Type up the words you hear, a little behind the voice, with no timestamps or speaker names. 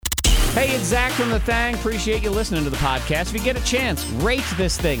Hey, it's Zach from the Thang. Appreciate you listening to the podcast. If you get a chance, rate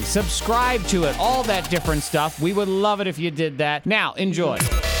this thing, subscribe to it, all that different stuff. We would love it if you did that. Now, enjoy.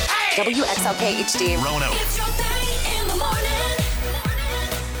 WXLK HD. Rono. It's your thing in the morning.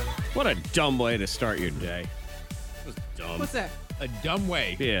 What a dumb way to start your day. That was dumb. What's that? A dumb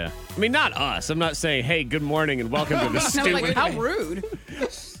way. Yeah. I mean, not us. I'm not saying, hey, good morning and welcome to the No, stupid. like, how rude.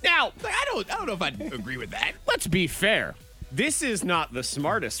 Now, I don't know if I agree with that. let's be fair. This is not the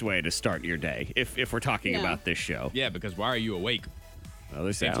smartest way to start your day if we're talking No. about this show. Yeah, because why are you awake? Well,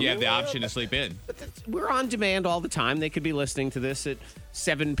 this If you have the option to sleep in. We're on demand all the time. They could be listening to this at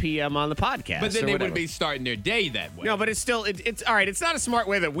 7 p.m. on the podcast. But then or they whatever. would be starting their day that way. No, but it's still, it's all right. It's not a smart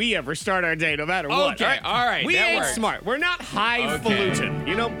way that we ever start our day, no matter what. Okay, all right, We that ain't works. smart. We're not highfalutin.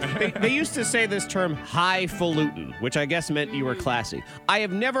 You know, they used to say this term highfalutin, which I guess meant you were classy. I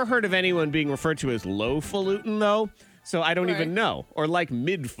have never heard of anyone being referred to as lowfalutin, though. So I don't Right. even know. Or like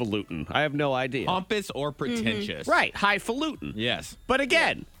midfalutin. I have no idea. Pompous or pretentious. Right, highfalutin. Yes. But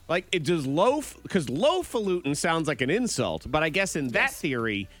again, like it does because lowfalutin sounds like an insult, but I guess in that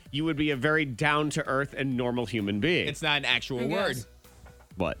theory, you would be a very down-to-earth and normal human being. It's not an actual word. guess.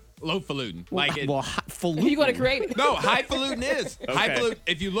 What? Low-falutin. Like it, Well, highfalutin. You going to create it? no, highfalutin is. Okay. Highfalutin.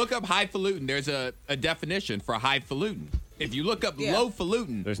 If you look up highfalutin, there's a definition for highfalutin. If you look up Yeah.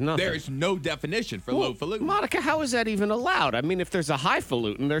 lowfalutin, There's nothing. There's no definition for Well, lowfalutin. Monica, how is that even allowed? I mean, if there's a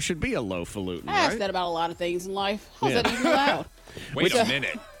highfalutin, there should be a lowfalutin, I ask right? that about a lot of things in life. How's Yeah. that even allowed? Wait a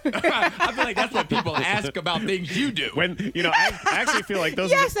minute. I feel like that's what people ask about things you do. When, you know, I actually feel like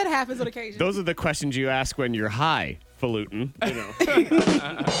those, Yes, that happens on occasion. those are the questions you ask when you're highfalutin, you know.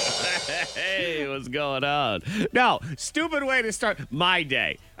 Hey, what's going on? No, stupid way to start my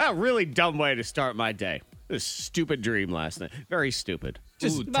day. A really dumb way to start my day. This stupid dream last night. Very stupid.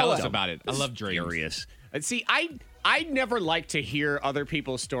 Ooh, tell us what? about it. I love dreams. Furious. And see, I never like to hear other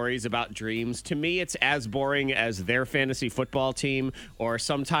people's stories about dreams. To me, it's as boring as their fantasy football team or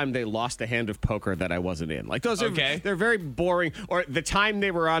sometime they lost a hand of poker that I wasn't in. Like those are they're very boring. Or the time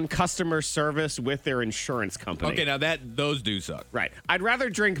they were on customer service with their insurance company. Okay, now those do suck. Right. I'd rather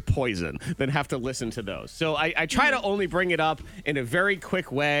drink poison than have to listen to those. So I try to only bring it up in a very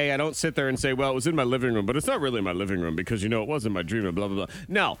quick way. I don't sit there and say, well, it was in my living room, but it's not really my living room because, you know, it wasn't my dream and blah, blah, blah.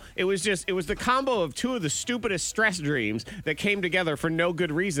 No, it was the combo of two of the stupidest stress dreams that came together for no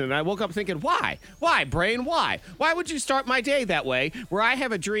good reason. And I woke up thinking, why? Why, brain? Why? Why would you start my day that way where I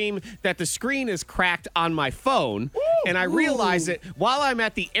have a dream that the screen is cracked on my phone and I realize it while I'm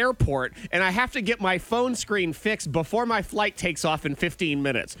at the airport and I have to get my phone screen fixed before my flight takes off in 15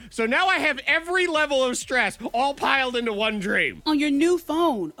 minutes. So now I have every level of stress all piled into one dream On your new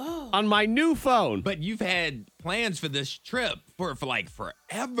phone. Oh. on my new phone. But you've had plans for this trip for like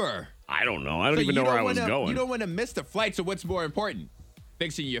forever. I don't know. I don't even know where I was going. You don't want to miss the flight, so what's more important?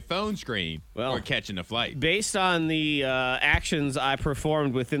 Fixing your phone screen Well, or catching the flight? Based on the actions I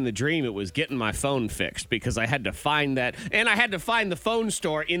performed within the dream, it was getting my phone fixed because I had to find that. And I had to find the phone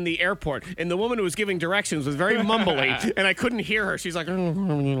store in the airport. And the woman who was giving directions was very mumbly, and I couldn't hear her. She's like,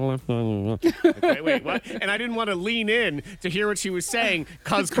 okay, wait, what? And I didn't want to lean in to hear what she was saying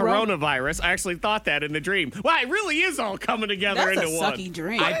because coronavirus. I actually thought that in the dream. Well, it really is all coming together That's into a one. sucky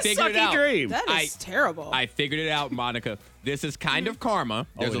dream. I figured it Sucky out. dream. That is terrible. I figured it out, Monica. This is kind of karma.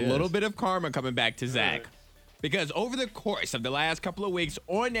 There's a it little is. bit of karma coming back to Zach. Because over the course of the last couple of weeks,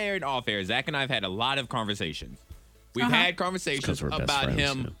 on air and off air, Zach and I have had a lot of conversations. We've had conversations 'cause we're best about friends,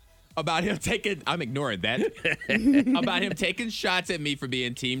 him. About him taking, I'm ignoring that. About him taking shots at me for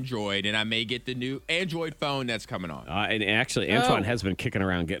being Team Droid, and I may get the new Android phone that's coming on. And actually, Antoine has been kicking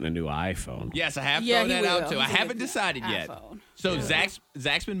around getting a new iPhone. Yes, I have Yeah, thrown he that will. out too. I He's haven't gonna decided get yet. iPhone. So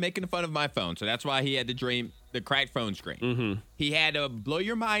Zach's been making fun of my phone, so that's why he had the cracked phone screen. Mm-hmm. He had a blow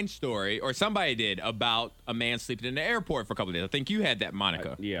your mind story, or somebody did, about a man sleeping in the airport for a couple of days. I think you had that,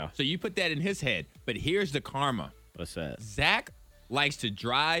 Monica. Yeah. So you put that in his head. But here's the karma. What's that? Zach likes to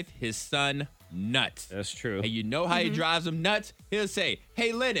drive his son nuts. That's true. And you know how he drives him nuts? He'll say,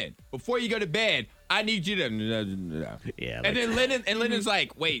 "Hey, Lennon, before you go to bed, I need you to." Yeah. And then Lennon's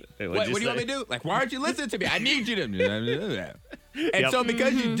like, "Wait, Wait, what what'd do you you want say? me to do? Like, why aren't you listening to me? I need you to." And so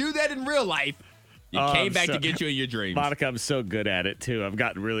because you do that in real life, you came back to get you in your dreams. Monica, I'm so good at it, too. I've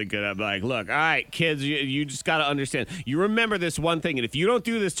gotten really good at it. Like, look, all right, kids, you just got to understand. You remember this one thing, and if you don't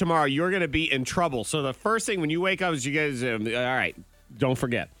do this tomorrow, you're going to be in trouble. So the first thing when you wake up is you guys, all right, don't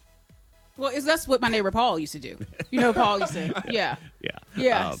forget. Well, that's what my neighbor Paul used to do. You know, Paul used to. Yeah. Yeah.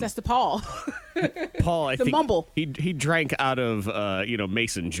 Yeah. That's the Paul. Paul, I think mumble. he drank out of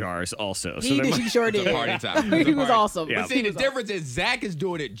mason jars also. So He sure did. Party time. He was awesome. Yeah. But see, the difference is Zach is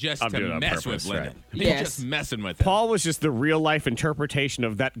doing it just I'm doing it to on mess purpose, with Lennon. right. He's Yes. just messing with it. Paul was just the real life interpretation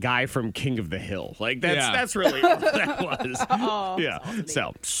of that guy from King of the Hill. Like that's really all that was. Yeah.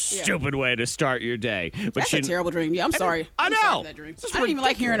 So stupid way to start your day. But That's a terrible dream. Yeah, I'm sorry. I I'm sorry know. for that dream. This is I didn't even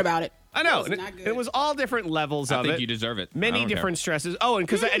like hearing about it. I know. It was And not good. it was all different levels I of think it. you deserve it. I Many don't different stresses. Oh, and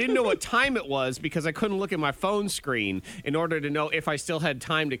because I didn't know what time it was because I couldn't look at my phone screen in order to know if I still had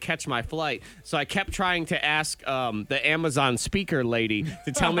time to catch my flight. So I kept trying to ask the Amazon speaker lady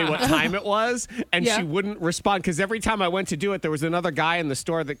to tell me what time it was, and she wouldn't respond because every time I went to do it, there was another guy in the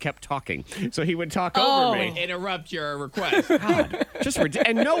store that kept talking. So he would talk over me. Interrupt your request.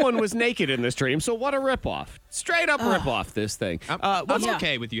 And no one was naked in this dream, so what a ripoff. Straight up ripoff, this thing. I'm Yeah.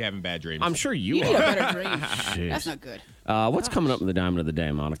 okay with you having bad dreams. I'm sure you You need a are. better dream. That's not good. What's coming up in the Diamond of the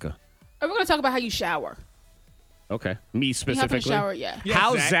Day, Monica? We're going to talk about how you shower. Okay. Me You specifically? have to shower, yeah.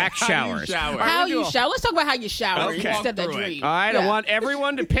 How Zach, Zach how do you showers. shower? How you shower. Let's talk about how you shower Okay. instead of that Walk through it. dream. All right, Yeah. I want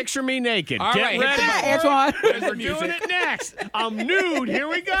everyone to picture me naked. All Get right, hit ready. that, Antoine. We're doing it next. I'm nude. Here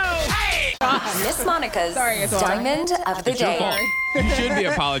we go. Miss Monica's Sorry, Antoine. Diamond of the It's your Day. fault. You should be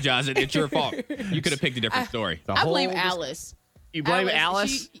apologizing. It's your fault. You could have picked a different story. I blame whole- Alice. You blame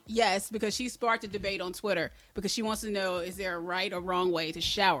Alice? Yes, because she sparked a debate on Twitter because she wants to know, is there a right or wrong way to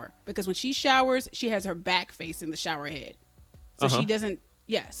shower? Because when she showers, she has her back facing the shower head. So she doesn't,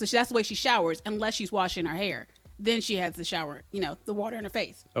 that's the way she showers unless she's washing her hair. Then she has the shower, the water in her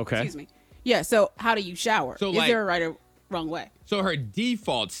face. Okay. Excuse me. Yeah, so how do you shower? So, is like- there a right or wrong way? So her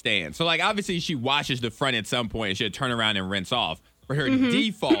default stance. So like obviously she washes the front at some point and she'll turn around and rinse off. But her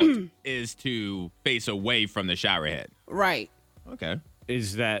default is to face away from the shower head. Right. Okay.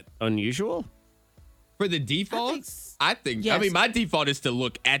 Is that unusual? For the default, I think yes. I mean my default is to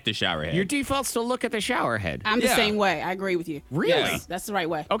look at the shower head. Your default's to look at the shower head. I'm the Yeah. same way. I agree with you. Really? Yes, that's the right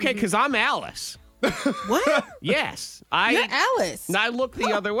way. Okay, because I'm Alice. What? Yes. You're Alice. I look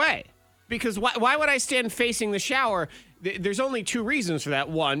the other way. Because why would I stand facing the shower? There's only two reasons for that.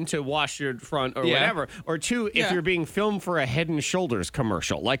 One, to wash your front or whatever. Or two, if you're being filmed for a Head and Shoulders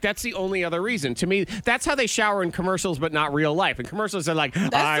commercial. Like, that's the only other reason. To me, that's how they shower in commercials, but not real life. In commercials, they're like,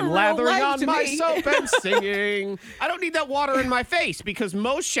 the I'm real lathering life on to my me. soap and singing. I don't need that water in my face because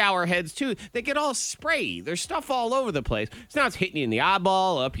most shower heads, too, they get all sprayy. There's stuff all over the place. So now it's hitting you in the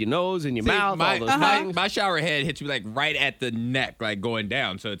eyeball, up your nose, in your See, mouth, my, all those things. my shower head hits me like right at the neck, like going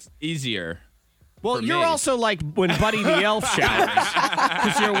down, so it's easier. Well, for you're me. also like when Buddy the Elf showers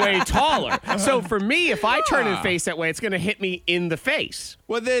because you're way taller. So for me, if I turn and face that way, it's going to hit me in the face.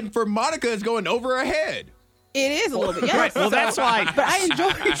 Well, then for Monica, it's going over her head. It is a little bit. Yes. Well, that's why. But I enjoy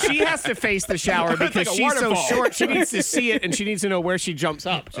it. She has to face the shower because like a she's so waterfall. short. She needs to see it, and she needs to know where she jumps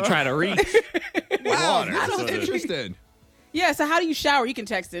up to try to reach. Wow, that's So- interesting. Yeah, so how do you shower? You can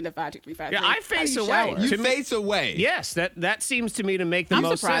text in to 52353. Yeah, I face How do you away. shower? You To me- face away. Yes, that seems to me to make the I'm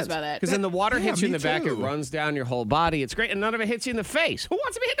most surprised sense. by that. Because then the water Yeah, hits you in me the back, it too. runs down your whole body. It's great, and none of it hits you in the face. Who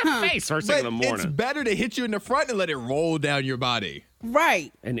wants to be hit in the face first thing But in the it's morning? better to hit you in the front and let it roll down your body.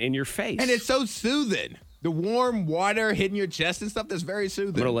 Right. And in your face. And it's so soothing. The warm water hitting your chest and stuff, that's very I'm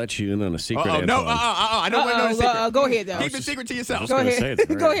soothing. going to let you in on a secret. Oh, no, Antoine. I don't want to know the secret. Go ahead, though. Keep the secret to yourself. Go ahead. Say it's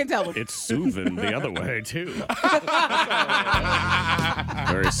Go ahead and tell them. It's soothing the other way, too.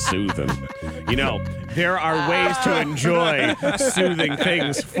 Very soothing. You know, there are ways to enjoy soothing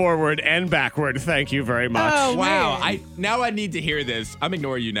things forward and backward. Thank you very much. Oh, Wow, man. I need to hear this. I'm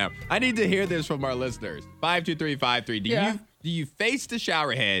ignoring you now. I need to hear this from our listeners. 52353. Do you face the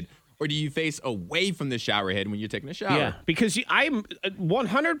shower head or do you face away from the shower head when you're taking a shower? Yeah, because I'm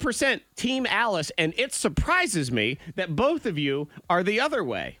 100% Team Alice, and it surprises me that both of you are the other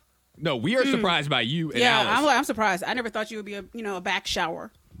way. No, we are surprised by you and Yeah, Alice. I'm surprised. I never thought you would be a back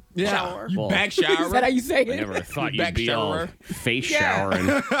shower. yeah. shower. You Well, back shower. Is that how you say I it? never thought you'd Back be all shower. face Yeah.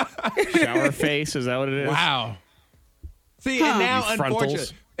 showering. Shower face, is that what it is? Wow. See, and now, You frontals.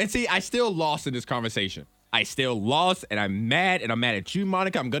 unfortunately, and see, I still lost in this conversation. I still lost, and I'm mad at you,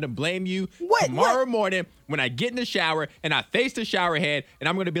 Monica. I'm going to blame you What? tomorrow morning when I get in the shower and I face the shower head, and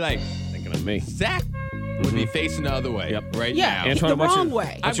I'm going to be like, Thinking of me. Zach would be facing the other way Yep. right Yeah, now. it's Antoine, the what's wrong your-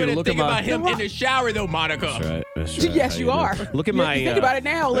 way. I'm what's your going to look think at my- about him The in the shower, though, Monica. That's right. That's right. Yes, How you doing? are. Look at You my. think about it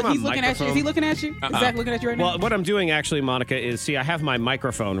now. look Look, at he's my looking at you. Is he looking at you? Is Zach looking at you right now? Well, what I'm doing actually, Monica, is I have my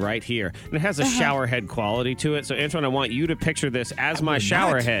microphone right here, and it has a shower head quality to it. So, Antoine, I want you to turn this as my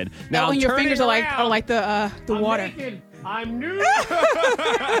shower not. head. Now, and your turn fingers it are like around. the I'm water. naked. I'm nude.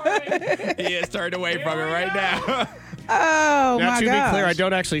 He is turned away from it right now. Oh, Now, my to gosh. be clear, I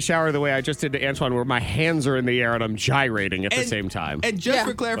don't actually shower the way I just did to Antoine, where my hands are in the air and I'm gyrating at the same time. And just Yeah.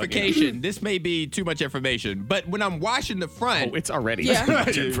 for clarification, this may be too much information, but when I'm washing the front, It's already Yeah. too much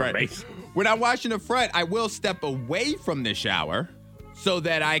Right. information. When I'm washing the front, I will step away from the shower so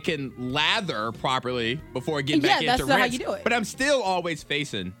that I can lather properly before getting back Yeah, into that's how rinse. you do it. But I'm still always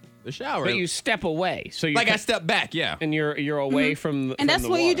facing the shower. But you step away, so you like I step back, yeah. and you're away from And that's the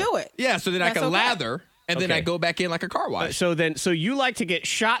the way you water. do it. Yeah, so then I That's can okay. lather, and then Okay. I go back in like a car wash. So you like to get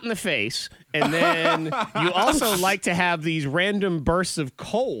shot in the face, and then you also like to have these random bursts of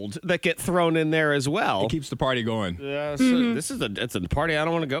cold that get thrown in there as well. It keeps the party going. So this is it's a party I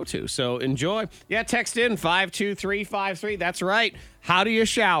don't want to go to. So enjoy. Yeah, text in 52353. That's right. How do you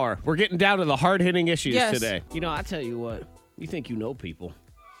shower? We're getting down to the hard hitting issues Yes. today. You know, I tell you what. You think you know people?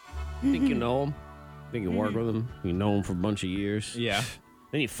 You think you know them? Think you work with them? You know them for a bunch of years. Yeah.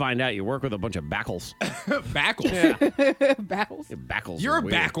 Then you find out you work with a bunch of backles. Backles. Backles. Yeah, backles. You're are a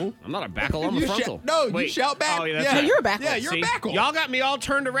weird. backle. I'm not a backle. I'm a You frontal. you shout back. Oh, yeah, that's yeah. right. you're a backle. Yeah, you're See, a backle. Y'all got me all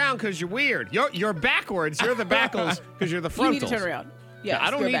turned around because you're weird. You're backwards. You're the backles because you're the You frontals. need to turn around. Yeah,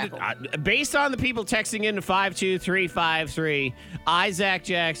 I don't need to. Based on the people texting in to 52353, Isaac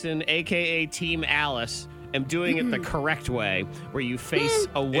Jackson, a.k.a. Team Alice, am doing it the correct way, where you face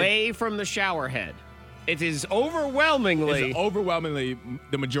away from the shower head. It is overwhelmingly... It's overwhelmingly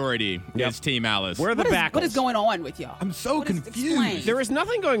the majority is Team Alice. We're the backles. What is going on with y'all? I'm so What is- confused. explain. There is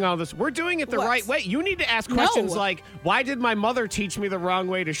nothing going on with this. We're doing it the What? right way. You need to ask No. questions like, why did my mother teach me the wrong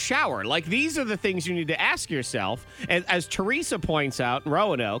way to shower? Like, these are the things you need to ask yourself. As Teresa points out in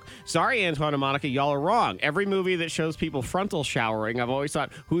Roanoke, sorry, Antoine and Monica, y'all are wrong. Every movie that shows people frontal showering, I've always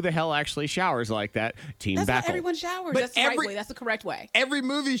thought, who the hell actually showers like that? Team That's Backle. not everyone showers. But That's the right every- way. That's the correct way. Every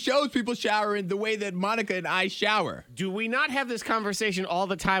movie shows people showering the way that Monica and I shower. Do we not have this conversation all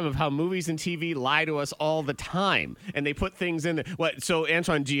the time of how movies and TV lie to us all the time? And they put things in there. What? So,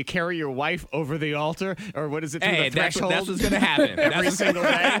 Antoine, do you carry your wife over the altar? Or what is it? Hey, the that's threshold? what's going to happen. Every single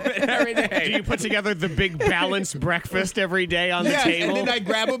day? Every day. Do you put together the big balanced breakfast every day on the Yes, table? and then I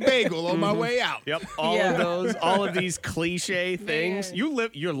grab a bagel on my way out. Yep, all of these cliche things. Man. You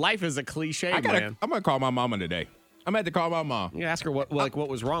live your life is a cliche, I'm man. going to call my mama today. I'm going to have to call my mom. You ask her what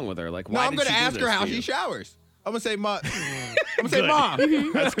was wrong with her. Like, No, why I'm did going to she do ask her this how to she you? showers. I'm going to say, Ma. I'm going to say, Good.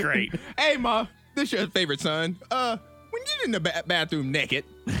 Mom. That's great. Hey, Ma. This your favorite son. When you're in the bathroom naked,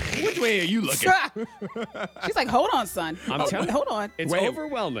 which way are you looking? She's like, hold on, son. I'm telling you. Hold on. It's Wait.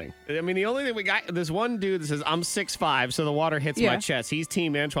 overwhelming. I mean, the only thing we got, this one dude that says, I'm 6'5", so the water hits my Yeah. chest. He's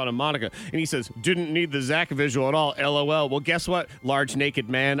Team Antoine and Monica. And he says, didn't need the Zach visual at all, LOL. Well, guess what, large naked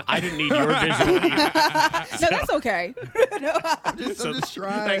man? I didn't need your visual either. No, that's okay. I'm just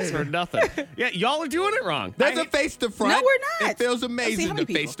trying. Thanks for nothing. Yeah, y'all are doing it wrong. There's a face to front. No, we're not. It feels Let's see amazing how to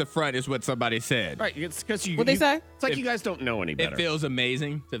many face people. to front is what somebody said. Right, it's because you... What'd they say? It's like It- you guys don't know any better. It feels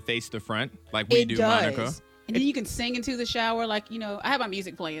amazing to face to front like we It do, does. Monica. And then you can sing into the shower. Like, I have my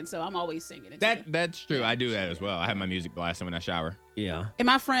music playing, so I'm always singing. Into it. That's true. I do that as well. I have my music blasting when I shower. Yeah. And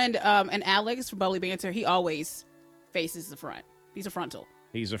my friend, and Alex from Bubbly Banter, he always faces the front. He's a frontal.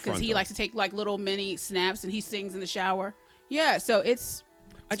 He's a Because frontal. he likes to take like little mini snaps and he sings in the shower. Yeah, so it's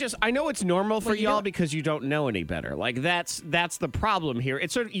I know it's normal for Well, you y'all don't- because you don't know any better. Like that's the problem here.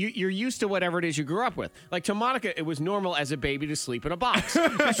 It's sort of you're used to whatever it is you grew up with. Like to Monica, it was normal as a baby to sleep in a box.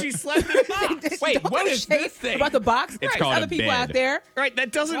 She slept in a box. Wait, Don't what is shade this thing? about the box? It's Right, called other a people bed. out there. Right,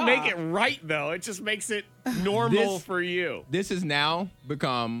 that doesn't make it right though. It just makes it normal This- for you. This has now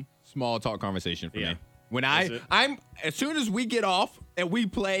become small talk conversation for Yeah. me. When Is it? I'm as soon as we get off and we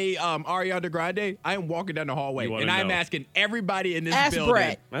play Ariana Grande, I am walking down the hallway You wanna and I'm know. asking everybody in this Ask building.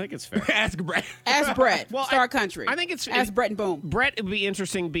 Brett. I think it's fair. Ask Brett. Ask Brett. Well, Star Country. I think it's- Ask Brett and Boom. Brett would be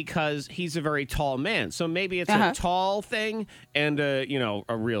interesting because he's a very tall man. So maybe it's a Uh-huh. tall thing and a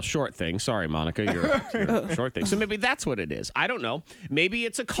real short thing. Sorry, Monica, you're a short thing. So maybe that's what it is. I don't know. Maybe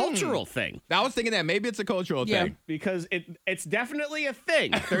it's a cultural thing. I was thinking that maybe it's a cultural Yeah. thing. Because it's definitely a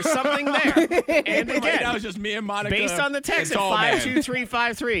thing. There's something there. And Right again, now it's just me and Monica. based on the text and at tall man.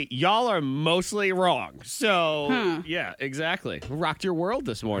 52353, y'all are mostly wrong. So, yeah, exactly. Rocked your world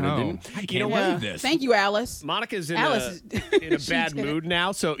this morning, Oh, didn't I can't you know believe what? this. Thank you, Alice. Monica's in Alice a she bad did. mood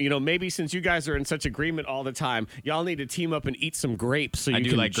now, so maybe since you guys are in such agreement all the time, y'all need to team up and eat some grapes so I you do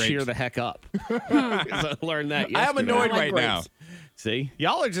can like grapes. cheer the heck up. 'Cause I learned that yesterday. I am annoyed I like right now. grapes. See,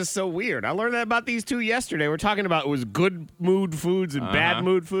 y'all are just so weird. I learned that about these two yesterday. We're talking about it was good mood foods and bad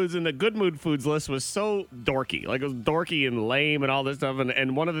mood foods, and the good mood foods list was so dorky. Like it was dorky and lame and all this stuff.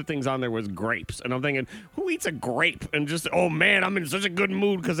 And one of the things on there was grapes. And I'm thinking, who eats a grape? And just, oh man, I'm in such a good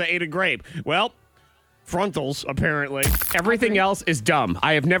mood because I ate a grape. Well, Frontals, apparently. Everything else is dumb.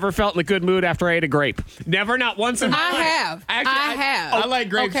 I have never felt in a good mood after I ate a grape. Never, not once in my life. I have. Actually, I have. I like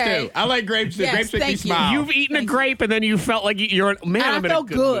grapes Okay. too. I like grapes too. Yes, Grapes make me thank you. smile. You've eaten a grape and then you felt like you're man. I I'm in a felt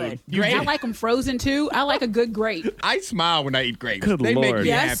good good. mood. I like them frozen too. I like a good grape. I smile when I eat grapes. Good they make Lord. me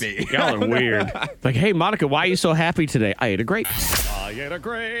Yes. happy. Y'all are weird. Like, hey, Monica, why are you so happy today? I ate a grape. I ate a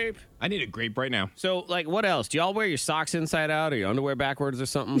grape. I need a grape right now. So, like, what else? Do y'all wear your socks inside out or your underwear backwards or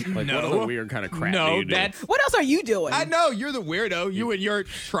something? Like, what other weird kind of crap do No, you do? that's. What else are you doing? I know you're the weirdo. You and your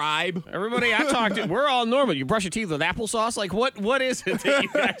tribe. Everybody I talk to, we're all normal. You brush your teeth with applesauce? Like, what is it that you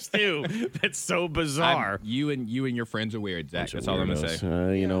guys do that's so bizarre? You and your friends are weird, Zach. That's all I'm gonna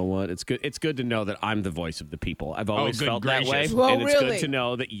say. You know what? It's good. It's good to know that I'm the voice of the people. I've always good felt that way, gracious. Well, and it's really? good to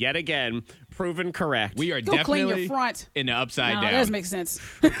know that yet again, proven correct. We are Go clean definitely your front. in the upside No, down. that doesn't make sense.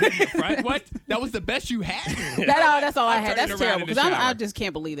 Right? What? That was the best you had. That's all I I'm had. turning That's around terrible in the because I shower. just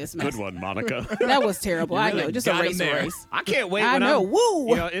can't believe this mess. Good one, Monica. That was terrible. I really know. Just got him erase there. erase. I can't wait. I when know. I'm, Woo.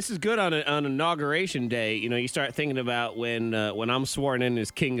 You know, this is good on inauguration day. You know, you start thinking about when I'm sworn in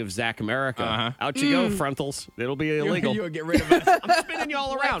as King of Zach America. Uh-huh. Out you go, frontals. It'll be illegal. You'll get rid of us. I'm spinning you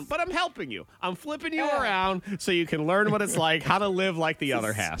all around, but I'm helping you. I'm flipping you around so you can learn what it's like, how to live like the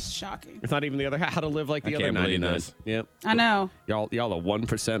other half. Shocking. It's not even the other half. How to live like the other can't believe 99. this. Yep. I know. Y'all are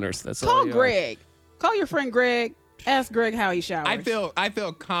 1%ers. That's all Call you are. Greg. Call your friend Greg. Ask Greg how he showers. I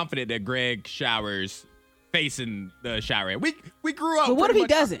feel confident that Greg showers facing the shower head. We grew up. But what if pretty he much-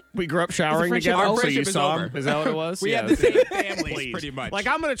 doesn't? We grew up showering friendship together, over? so you Friendship is saw over. him. Is that what it was? We Yeah. have the same families, Please. pretty much. Like,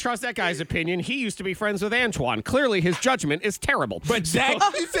 I'm going to trust that guy's opinion. He used to be friends with Antoine. Clearly, his judgment is terrible. But Zach,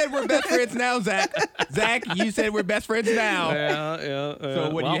 you said we're best friends now, Zach. Zach, you said we're best friends now. Yeah. So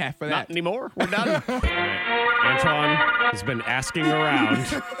what do you have for Not that? anymore. We're done. Antoine has been asking around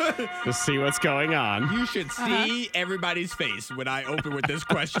to see what's going on. You should see everybody's face when I open with this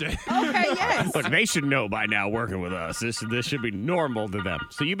question. Okay, yes. Look, they should know by now working with us. This should be normal to them.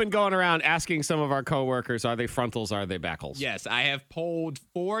 So you've been going around asking some of our coworkers, are they frontals, are they backles? Yes, I have polled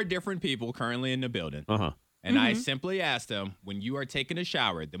 4 different people currently in the building. Uh-huh. And I simply asked them, when you are taking a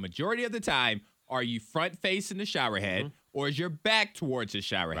shower, the majority of the time, are you front facing the shower head or is your back towards the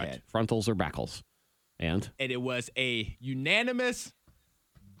shower head? Frontals or backles? And And it was a unanimous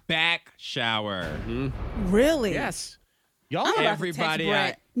back shower. Really? yes. Y'all I'm about to Everybody text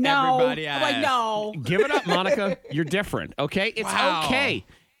Brett. I- No. everybody I'm like, asked. no. give it up, Monica. You're different, okay? It's Wow. okay.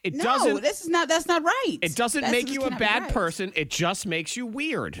 It No, doesn't that's not right. It doesn't That's make just you a cannot be bad right. person. It just makes you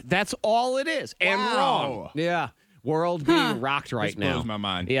weird. That's all it is. And Wow. wrong. Yeah. World being rocked right This now. blows my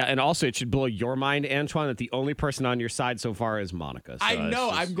mind. Yeah, and also it should blow your mind, Antoine, that the only person on your side so far is Monica. So I it's know.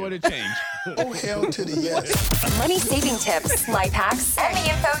 just, I'm going to change. Oh, hell to the yes. Money saving tips, life hacks, and the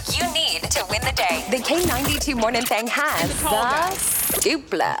info you need to win the day. The K92 Morning Thang has the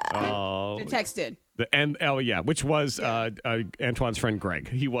dupla. The text did. which was Antoine's friend Greg.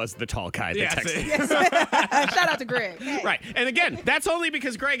 He was the tall guy that Yes. texted. Shout out to Greg. Hey. Right. And again, that's only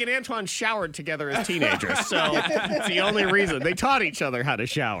because Greg and Antoine showered together as teenagers. So it's the only reason. They taught each other how to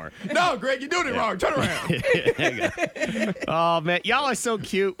shower. No, Greg, you're doing it wrong. Turn around. Oh, man. Y'all are so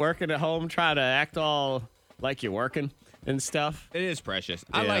cute working at home, trying to act all like you're working and stuff. It is precious.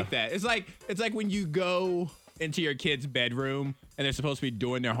 I Yeah. like that. It's like when you go into your kid's bedroom and they're supposed to be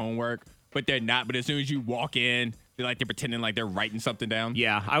doing their homework, but they're not. But as soon as you walk in, they're pretending like they're writing something down.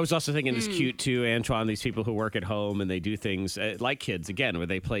 Yeah, I was also thinking it's cute too, Antoine, these people who work at home and they do things like kids, again, where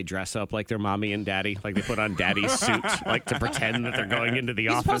they play dress up like their mommy and daddy, like they put on daddy's suit, like to pretend that they're going into the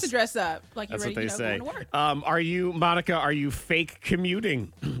You're office. supposed to dress up like you're That's ready what they to say. go to work. Are you, Monica, are you fake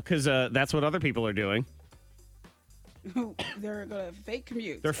commuting? Because that's what other people are doing. They're going to fake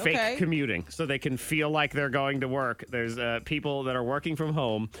commute. They're fake okay. commuting so they can feel like they're going to work. There's people that are working from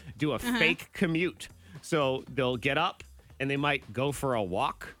home do a fake commute. So they'll get up and they might go for a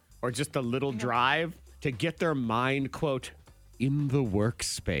walk or just a little drive to get their mind, quote, in the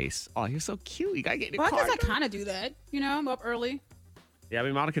workspace. Oh, you're so cute. You got to get in your Well, I car. guess I kind of do that. I'm up early. Yeah, I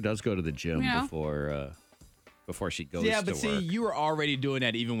mean, Monica does go to the gym Yeah. before she goes Yeah, to but see, work. you were already doing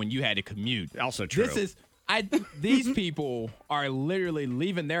that even when you had to commute. Also true. These people are literally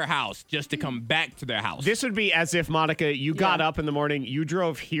leaving their house just to come back to their house. This would be as if, Monica, you got Yeah. up in the morning, you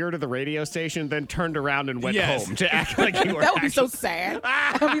drove here to the radio station, then turned around and went Yes. home to act like you were That would be so actually- sad.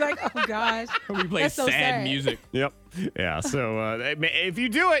 I'd be like, oh, gosh. we play That's so sad sad. music. Yep. Yeah, so if you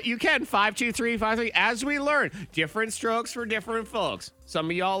do it, you can. 52353. As we learn, different strokes for different folks. Some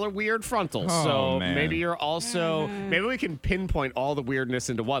of y'all are weird frontals. Oh, so man. maybe you're also, maybe we can pinpoint all the weirdness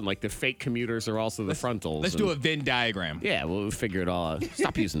into one. Like the fake commuters are also the frontals. Let's do a Venn diagram. Yeah, we'll figure it all out.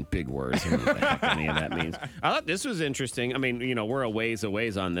 Stop using big words. I don't know what the heck any of that means. I thought this was interesting. I mean, we're a ways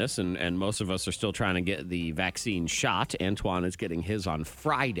on this, and most of us are still trying to get the vaccine shot. Antoine is getting his on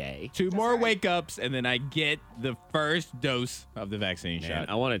Friday. 2 more wake ups, and then I get the first dose of the vaccine Man, shot.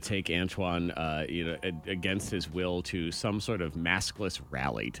 I want to take Antoine, against his will to some sort of maskless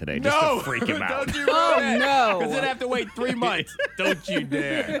rally today, just to freak him out. Don't you no. Because then I have to wait 3 months. Don't you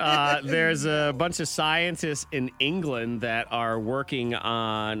dare. There's a bunch of scientists in England that are working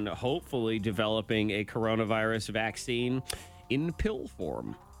on hopefully developing a coronavirus vaccine in pill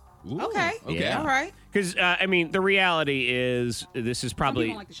form. Okay. Yeah. All right. Because, the reality is this is probably,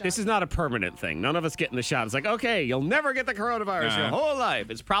 don't like the shot. this is not a permanent thing. None of us getting the shot. It's like, okay, you'll never get the coronavirus your whole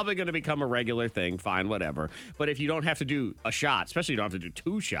life. It's probably going to become a regular thing. Fine, whatever. But if you don't have to do a shot, especially you don't have to do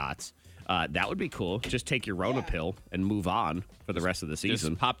 2 shots, that would be cool. Just take your Rona pill and move on for the rest of the season.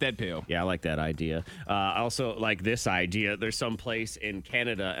 Just pop that pill. Yeah, I like that idea. I also like this idea. There's some place in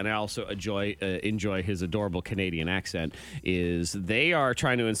Canada, and I also enjoy his adorable Canadian accent, is they are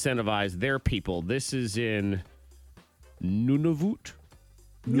trying to incentivize their people. This is in Nunavut.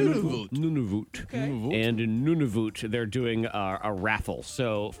 Nunavut. And in Nunavut, they're doing a raffle.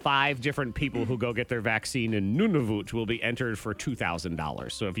 So 5 different people who go get their vaccine in Nunavut will be entered for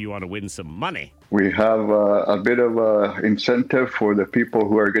 $2,000. So if you want to win some money. We have a bit of a incentive for the people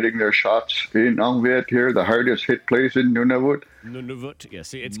who are getting their shots in Angviet here, the hardest hit place in Nunavut. Nunavut. Yeah,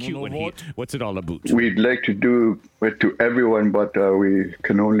 see, it's cute when what's it all about? We'd like to do it to everyone, but we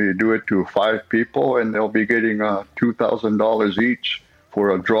can only do it to 5 people, and they'll be getting $2,000 each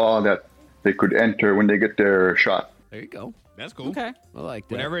for a draw that they could enter when they get their shot. There you go. That's cool. Okay. I like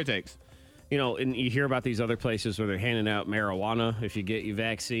that. Whatever it takes. And you hear about these other places where they're handing out marijuana if you get your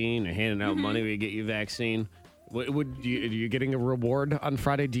vaccine, or handing out money when you get your vaccine. Are you getting a reward on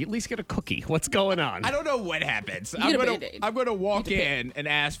Friday? Do you at least get a cookie? What's going on? I don't know what happens. You get a Band-Aid. I'm gonna walk in and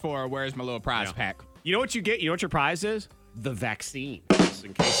ask for, where's my little prize pack? You know what you get? You know what your prize is? The vaccine. Just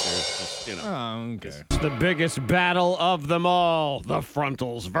in case there's just, Oh, okay. It's the biggest battle of them all. The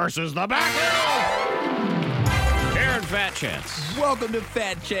frontals versus the back. Aaron Fat Chance. Welcome to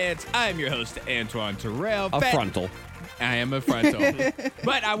Fat Chance. I'm your host, Antoine Terrell. A frontal. I am a frontal.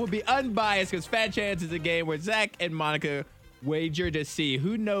 But I will be unbiased because Fat Chance is a game where Zach and Monica wager to see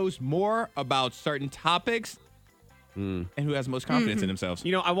who knows more about certain topics and who has most confidence in themselves.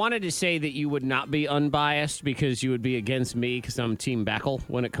 I wanted to say that you would not be unbiased because you would be against me because I'm Team Backle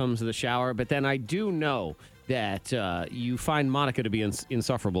when it comes to the shower. But then I do know that you find Monica to be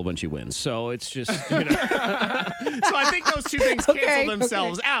insufferable when she wins. So it's just, So I think those two things cancel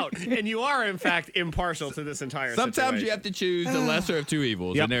themselves out. And you are, in fact, impartial to this entire Sometimes situation. you have to choose the lesser of 2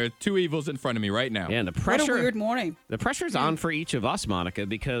 evils. Yep. And there are 2 evils in front of me right now. Yeah, and the What pressure. a weird morning. The pressure's on for each of us, Monica,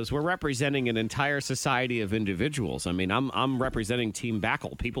 because we're representing an entire society of individuals. I mean, I'm representing Team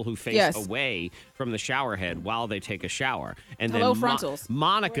Backle, people who face away from the shower head while they take a shower. And Hello, then frontals.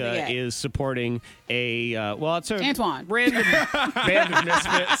 Monica Where they at? is supporting a it's a Antoine. random band of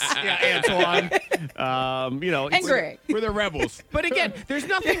misfits. Yeah, Antoine. And Greg. We're the rebels. But again, there's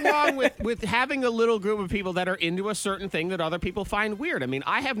nothing wrong with having a little group of people that are into a certain thing that other people find weird. I mean,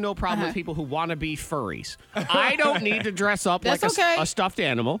 I have no problem with people who want to be furries. I don't need to dress up like That's okay. a stuffed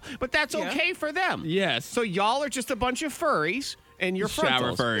animal, but that's okay for them. Yes. So y'all are just a bunch of furries. And you're Shower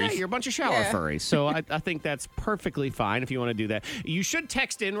frontals. furries. Yeah, you're a bunch of shower furries. So I think that's perfectly fine if you want to do that. You should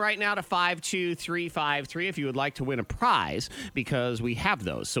text in right now to 52353 if you would like to win a prize, because we have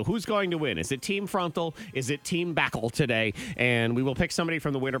those. So who's going to win? Is it Team Frontal? Is it Team Backle today? And we will pick somebody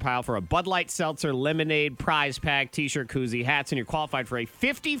from the winner pile for a Bud Light Seltzer Lemonade prize pack, t-shirt, koozie, hats, and you're qualified for a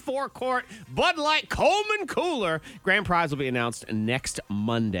 54-quart Bud Light Coleman cooler. Grand prize will be announced next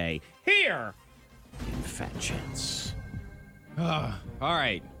Monday here in Fat Chance. All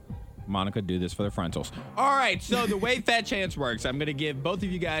right. Monica, do this for the frontals. All right, so the way Fat Chance works, I'm going to give both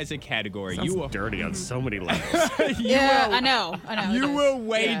of you guys a category. Sounds You will dirty on so many levels. I know. You it will is.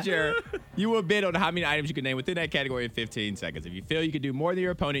 wager. You will bid on how many items you can name within that category in 15 seconds. If you feel you can do more than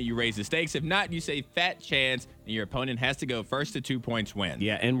your opponent, you raise the stakes. If not, you say Fat Chance, and your opponent has to go first to 2 points win.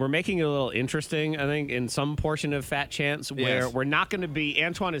 Yeah, and we're making it a little interesting, I think, in some portion of Fat Chance where we're not going to be,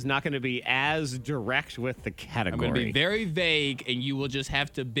 Antoine is not going to be as direct with the category. I'm going to be very vague, and you will just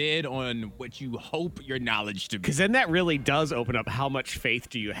have to bid on what you hope your knowledge to be. Because then that really does open up how much faith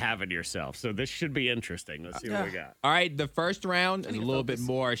do you have in yourself. So this should be interesting. Let's see what we got. All right, the first round is a little bit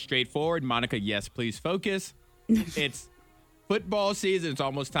more straightforward. Monica, yes, please focus. It's football season. It's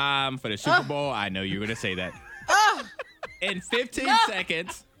almost time for the Super Bowl. I know you're going to say that. In 15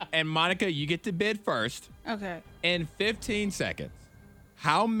 seconds, and Monica, you get to bid first. Okay. In 15 seconds,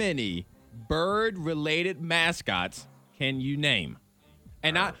 how bird-related mascots can you name?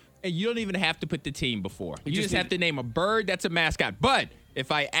 And you don't even have to put the team before. You just have to name a bird that's a mascot. But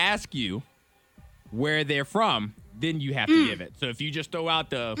if I ask you where they're from, then you have to give it. So if you just throw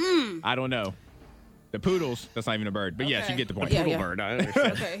out I don't know, the poodles, that's not even a bird. But yes, you get the point. Poodle bird. I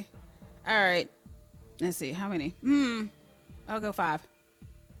understand. Okay. All right. Let's see. How many? I'll go 5.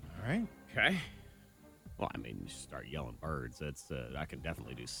 All right. Okay. Well, I mean, you start yelling birds. That's I can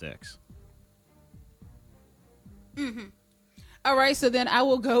definitely do 6. All right. So then I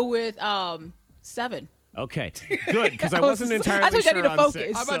will go with 7. Okay, good, because I wasn't entirely I think sure I need to on focus.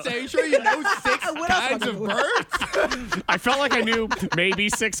 6. I'm about to say, are you sure you know 6 kinds of birds? I felt like I knew maybe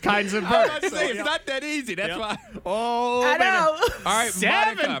 6 kinds of I'm about birds. to say, it's not that easy. That's why. Oh, I know. All right,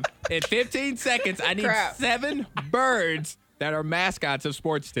 7. Monica, in 15 seconds, I need Crap. 7 birds that are mascots of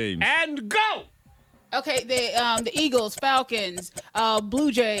sports teams. And go! Okay, the Eagles, Falcons,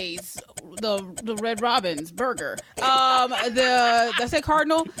 Blue Jays, the Red Robins, Burger. Did I say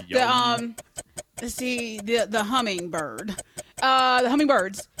Cardinal? Let's see, the hummingbird, the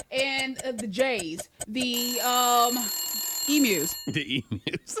hummingbirds, and the jays, the emus. The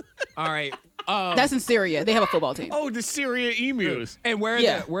emus. All right. That's in Syria. They have a football team. Oh, the Syria emus. And where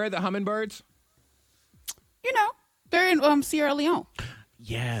are the hummingbirds? You know, they're in Sierra Leone.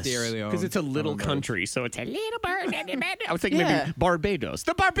 Yes. Sierra Leone. Because it's a little country, so it's a little bird. I was thinking Yeah. maybe Barbados.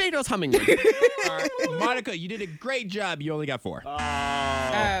 The Barbados hummingbird. All right, Monica, you did a great job. You only got 4. Oh.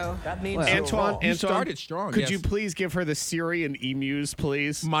 That means Antoine, You started strong. Could yes. you please give her the Syrian emus,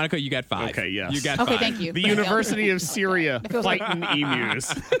 please? Monica, you got 5. Okay, yes. You got Okay, 5. thank you. The University of Syria feels like- fighting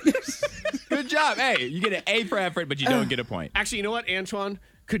emus. Good job. Hey, you get an A for effort, but you don't get a point. Actually, you know what, Antoine?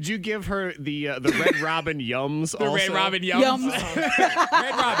 Could you give her the Red Robin Yums The also? Red Robin Yums. Yums.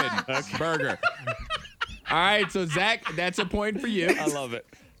 Red Robin Burger. All right, so Zach, that's a point for you. I love it.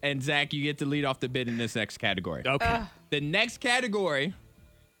 And Zach, you get to lead off the bid in this next category. Okay. The next category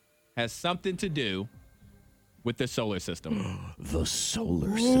has something to do with the solar system. The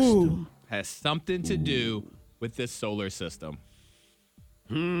solar system. Has something to do with the solar system.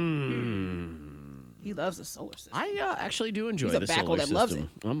 He loves the solar system. I actually do enjoy He's a the backle solar that system. loves it.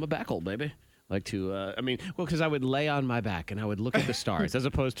 I'm a backle, baby. Like to, because I would lay on my back and I would look at the stars as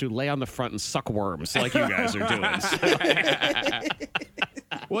opposed to lay on the front and suck worms like you guys are doing.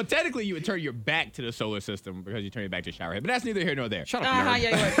 Well, technically, you would turn your back to the solar system because you turn your back to shower head, but that's neither here nor there. Shut up, nerd.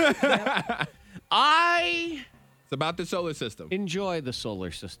 Yeah. I It's about the solar system. enjoy the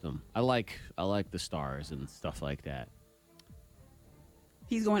solar system. I like the stars and stuff like that.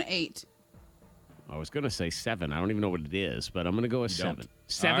 He's going 8. I was going to say 7. I don't even know what it is, but I'm going to go with You don't? 7.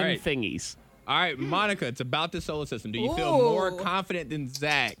 7 All right. thingies. All right, Monica, it's about the solar system. Do you feel Ooh. more confident than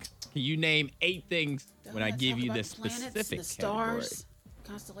Zach? Can you name 8 things when I Wanna give talk you about the planets, specific the category? stars,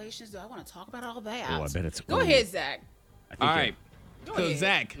 constellations? Do I want to talk about all that? Oh, I bet it's Go ahead, Zach. I All think right. Go So, ahead.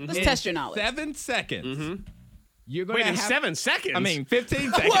 Zach, Let's in test your knowledge. 7 seconds, you're going Wait, to in have... 7 seconds? I mean,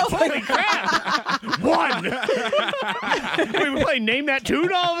 15 seconds. Holy crap! 1. Wait, we're playing Name That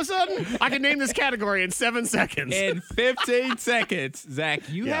Tune all of a sudden? I can name this category in 7 seconds. In 15 seconds, Zach,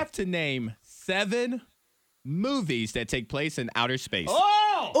 you Yeah. have to name 7 movies that take place in outer space.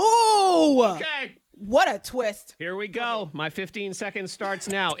 Oh! Ooh! Okay. What a twist. Here we go. My 15 seconds starts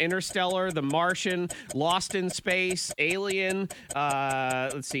now. Interstellar, The Martian, Lost in Space, Alien.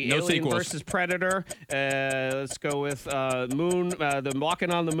 Let's see. No Alien sequels. versus Predator. Let's go with Moon. The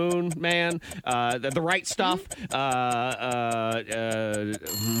Walking on the Moon Man. The Right Stuff.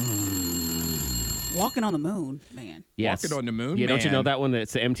 Walking on the moon, man. Yes. Walking on the Moon Yeah, don't you know Man. that one?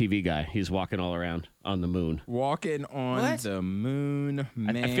 It's the MTV guy. He's walking all around on the moon. Walking on What? the moon,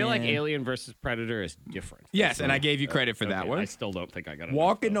 man. I feel like Alien versus Predator is different. Yes, That's and not- I gave you credit for that okay, one. I still don't think I got it.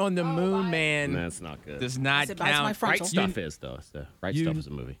 Walking on the Moon, man, That's not good. does not It bites my count. frontal. Right Stuff is, though. It's the Right You- Stuff is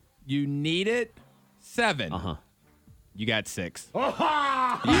a movie. You needed 7. Uh-huh. You got 6. You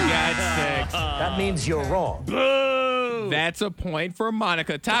got 6. That means you're wrong. Boo! That's a point for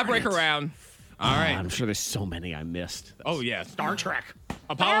Monica. Tiebreaker round. All right. I'm sure there's so many I missed. Oh, yeah. Star Trek.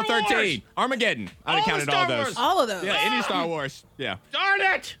 Apollo Star 13. Armageddon. I'd have All the counted Star all those. Wars. All of those. Yeah, any Star Wars. Yeah. Darn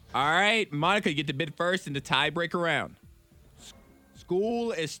it! All right, Monica, you get to bid first in the tiebreaker round.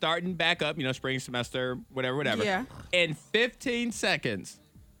 School is starting back up, spring semester, whatever. Yeah. In 15 seconds,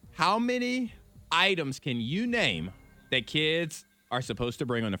 how many items can you name that kids are supposed to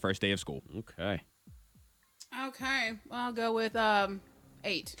bring on the first day of school? Okay. Okay. Well, I'll go with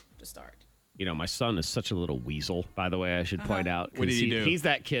 8 to start. my son is such a little weasel, by the way, I should point out. What did he do? He's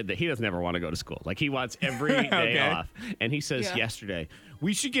that kid that he doesn't ever want to go to school. Like, he wants every day off. And he says yesterday,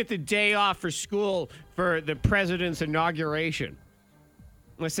 we should get the day off for school for the president's inauguration.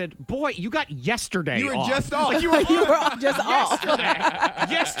 And I said, boy, you got yesterday You were off. just off. Like, you were Just off.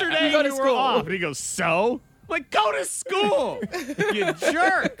 yesterday You go to you were school. off. And he goes, so? Like, go to school, you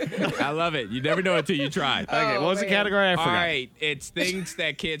jerk. I love it. You never know until you try. Okay, what was the category? I All forgot. right, it's things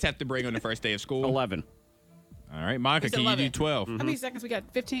that kids have to bring on the first day of school. 11. All right, Monica, It's can you do 11. 12? How many seconds we got?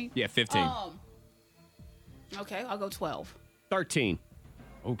 15? Yeah, 15. Okay, I'll go 12. 13.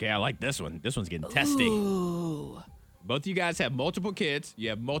 Okay, I like this one. This one's getting testy. Ooh. Both of you guys have multiple kids. You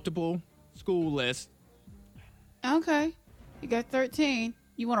have multiple school lists. Okay. You got 13.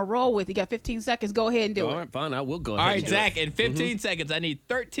 You want to roll with? You got 15 seconds. Go ahead and do All it. right, fine. I will go All ahead. right, and do Zach, it. in 15 seconds, I need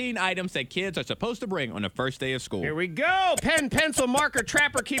 13 items that kids are supposed to bring on the first day of school. Here we go. Pen, pencil, marker,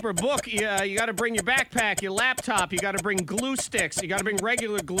 trapper, keeper, book. You got to bring your backpack, your laptop. You got to bring glue sticks. You got to bring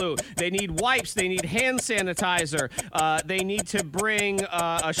regular glue. They need wipes. They need hand sanitizer. They need to bring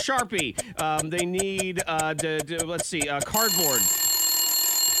a Sharpie. They need, cardboard.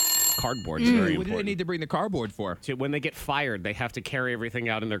 Cardboard is very What do they important. need to bring the cardboard for? When they get fired, they have to carry everything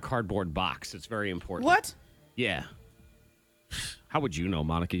out in their cardboard box. It's very important. What? Yeah. How would you know,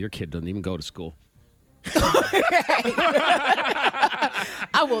 Monica? Your kid doesn't even go to school.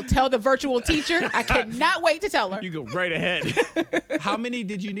 I will tell the virtual teacher. I cannot wait to tell her. You go right ahead. How many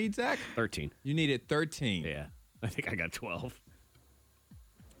did you need, Zach? 13. You needed 13. Yeah. I think I got 12.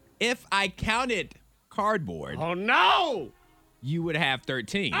 If I counted cardboard, Oh, no! you would have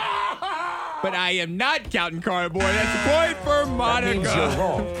 13. But I am not counting cardboard. That's a point for Monica. Means you're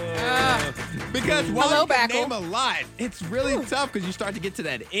wrong. Because while Hello, you can Backle. name a lot, it's really tough because you start to get to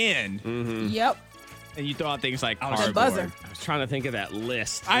that end Yep. and you throw out things like The cardboard. buzzer. I was trying to think of that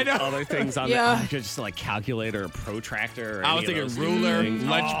list. I of know. Other things on Yeah. there. Just like calculator, or protractor. Or I was any of thinking those ruler, things.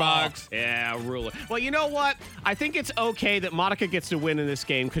 lunchbox. Oh, yeah, ruler. Well, you know what? I think it's okay that Monica gets to win in this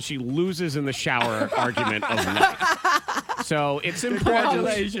game because she loses in the shower argument of life. So it's important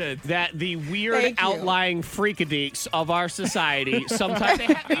Congratulations. that the weird Thank you. outlying freakadeeks of our society sometimes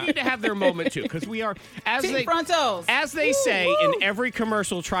they need to have their moment too because we are Team frontals. as they say in every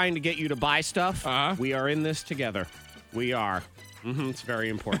commercial trying to get you to buy stuff. We are in this together. We are. It's very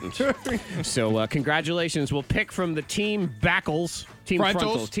important. So congratulations. We'll pick from the Team Backles. Team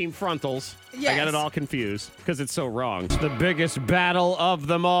Frontals? Team Frontals. I Yes. got it all confused because it's so wrong. It's the biggest battle of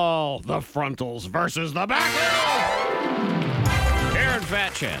them all. The Frontals versus the Backles. Aaron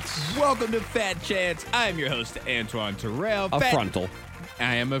Fat Chance. Welcome to Fat Chance. I'm your host, Antoine Terrell. A frontal.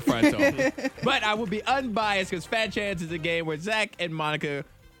 I am a frontal. But I will be unbiased because Fat Chance is a game where Zach and Monica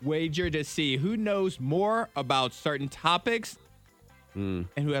wager to see who knows more about certain topics and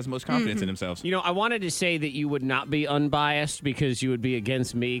who has most confidence in themselves. You know, I wanted to say that you would not be unbiased because you would be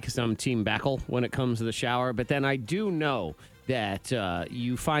against me because I'm Team Backle when it comes to the shower. But then I do know that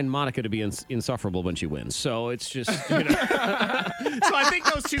you find Monica to be insufferable when she wins. So it's just, So I think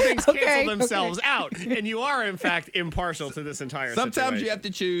those two things cancel themselves out. And you are, in fact, impartial to this entire Sometimes situation. you have to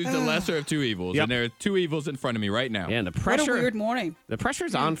choose the lesser of two evils, Yep. and there are two evils in front of me right now. Yeah, and the What pressure. a weird morning. The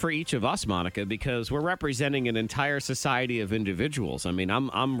pressure's on for each of us, Monica, because we're representing an entire society of individuals. I mean,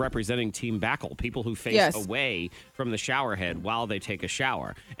 I'm representing Team Backle, people who face Yes. away from the shower head while they take a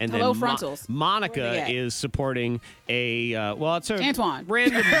shower. And Hello, then frontals. Where Monica they at? is supporting a it's a Antoine.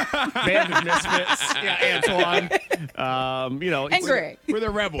 random band of misfits. Yeah, Antoine. And Greg. We're the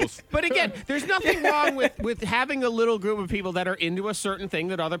rebels. But again, there's nothing wrong with having a little group of people that are into a certain thing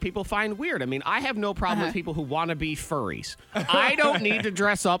that other people find weird. I mean, I have no problem with people who want to be furries. I don't need to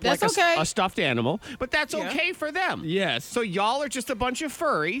dress up like That's okay. a stuffed animal, but that's okay for them. Yes. So y'all are just a bunch of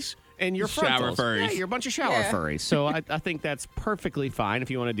furries. And you're Shower frontals. furries. Yeah, you're a bunch of shower furries. So I think that's perfectly fine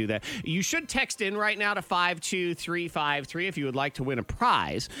if you want to do that. You should text in right now to 52353 if you would like to win a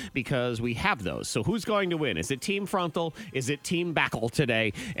prize because we have those. So who's going to win? Is it Team Frontal? Is it Team Backle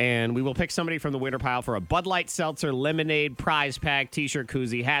today? And we will pick somebody from the winner pile for a Bud Light Seltzer Lemonade prize pack, t-shirt,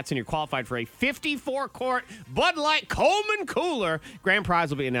 koozie, hats, and you're qualified for a 54-quart Bud Light Coleman Cooler. Grand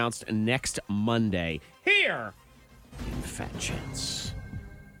prize will be announced next Monday here in Fat Chance.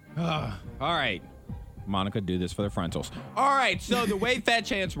 All right. Monica, do this for the frontals. All right, so the way Fat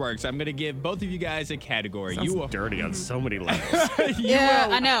Chance works, I'm going to give both of you guys a category. Sounds You will dirty on so many levels.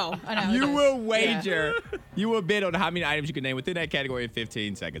 I know. You will wager. You will bid on how many items you can name within that category in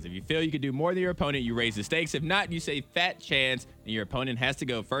 15 seconds. If you feel you can do more than your opponent, you raise the stakes. If not, you say Fat Chance, and your opponent has to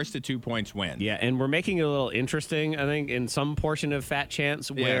go first to 2 points win. Yeah, and we're making it a little interesting, I think, in some portion of Fat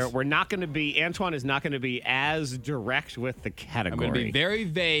Chance where we're not going to be, Antoine is not going to be as direct with the category. I'm going to be very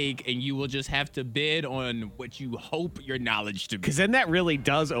vague, and you will just have to bid on what you hope your knowledge to be. Because then that really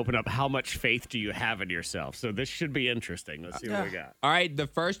does open up how much faith do you have in yourself. So this should be interesting. Let's see what we got. All right, the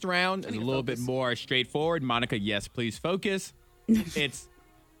first round is a little bit more straightforward. Monica, yes, please focus. It's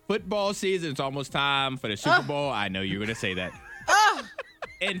football season. It's almost time for the Super Bowl. I know you're going to say that.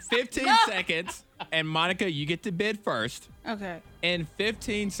 In 15 seconds, and Monica, you get to bid first. Okay. In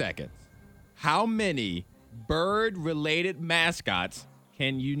 15 seconds, how many bird-related mascots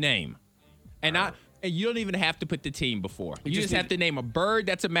can you name? And you don't even have to put the team before. You just have to name a bird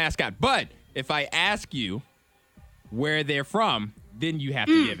that's a mascot. But if I ask you where they're from, then you have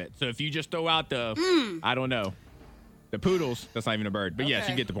to give it. So if you just throw out the, I don't know, the poodles, that's not even a bird. But yes,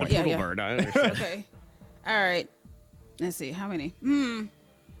 you get the point. Poodle bird, I understand. Okay. All right. Let's see. How many?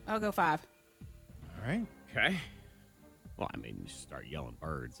 I'll go 5. All right. Okay. Well, I mean, you start yelling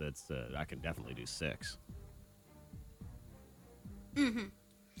birds. That's I can definitely do 6.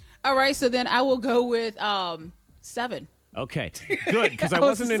 All right. So then I will go with 7. Okay, good, because I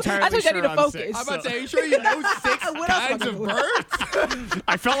wasn't entirely I think sure I need to on focus. 6. I'm about to say, are you sure you know 6 kinds of birds?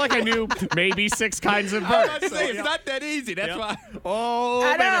 I felt like I knew maybe 6 kinds of I'm birds. about to say, it's not that easy. That's why. Oh,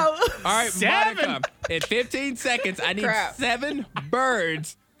 I know. All right, 7. Monica, in 15 seconds, I need 7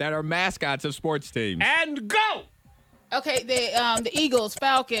 birds that are mascots of sports teams. And go! Okay, the Eagles,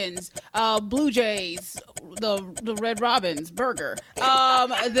 Falcons, Blue Jays, the Red Robins, Burger. Did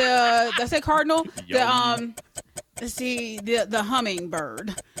I say Cardinal? Let's see, the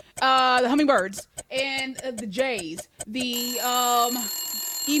hummingbird, the hummingbirds, and the Jays, the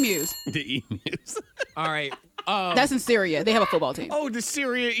emus. The emus. All right. That's in Syria. They have a football team. Oh, the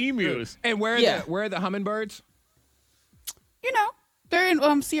Syria emus. And where are the hummingbirds? You know, they're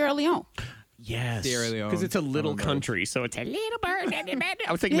in Sierra Leone. Yes. Sierra Leone. Because it's a little country, so it's a little bird.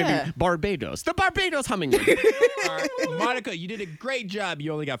 I was thinking maybe Barbados. The Barbados hummingbird. All right. Monica, you did a great job.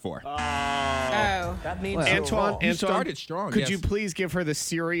 You only got 4. That means Antoine, You started strong. Could yes. you please give her the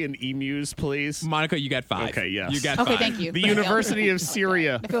Syrian emus, please? Monica, you got 5. Okay, yes. You got Okay, 5. thank you. The University of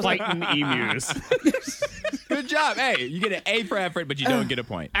Syria fighting emus. Good job. Hey, you get an A for effort, but you don't get a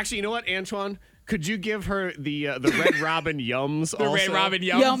point. Actually, you know what, Antoine? Could you give her the Red Robin Yums The also? Red Robin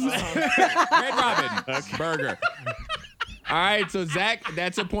Yums. Yums. Red Robin Burger. All right, so Zach,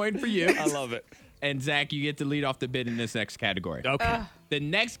 that's a point for you. I love it. And Zach, you get to lead off the bid in this next category. Okay. The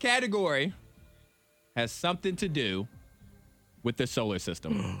next category has something to do with the solar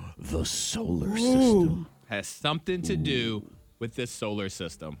system. The solar system. Has something to do with the solar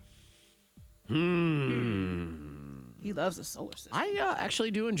system. He loves the solar system. I actually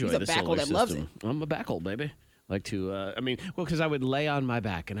do enjoy He's a the backle solar that system. loves it. I'm a backle, baby. Like to, because I would lay on my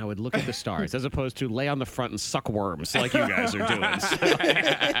back and I would look at the stars as opposed to lay on the front and suck worms like you guys are doing.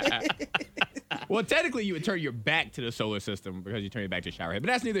 Well, technically, you would turn your back to the solar system because you turn your back to showerhead, but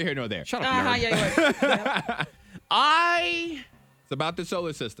that's neither here nor there. Shut up, nerd. Yeah. It's about the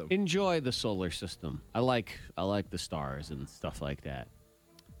solar system. Enjoy the solar system. I like the stars and stuff like that.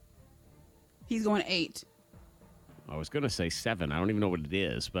 He's going 8. I was going to say 7. I don't even know what it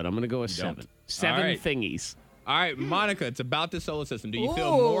is, but I'm going to go with 7. 7 All right. thingies. All right, Monica, it's about the solar system. Do you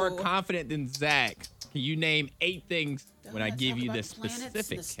feel more confident than Zach? Can you name 8 things when I give you the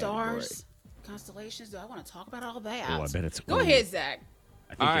specific the stars, constellations? Do I want to talk about all that? Oh, I bet it's Go ahead, Zach.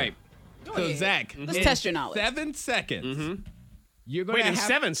 All right. Go So, ahead. Zach, Let's in test your knowledge. 7 seconds. You're going Wait, to in have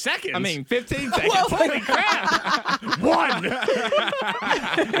 7 seconds? I mean, 15 seconds. Holy crap! 1.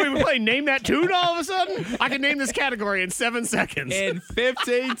 Wait, we're playing Name That Tune all of a sudden? I can name this category in 7 seconds. In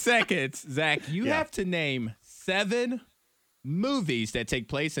 15 seconds, Zach, you have to name 7 movies that take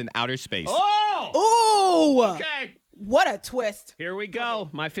place in outer space. Oh! Okay. What a twist. Here we go.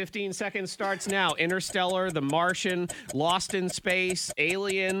 My 15 seconds starts now. Interstellar, The Martian, Lost in Space,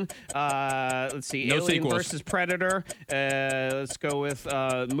 Alien. Let's see. No Alien sequels. versus Predator. Let's go with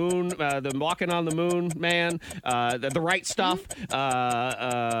Moon. The Walking on the Moon Man. The Right Stuff.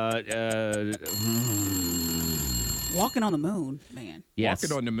 Walking on the moon, man. Yes.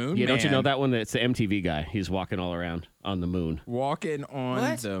 Walking on the Moon Yeah, don't you Man. know that one? It's the MTV guy. He's walking all around on the moon. Walking on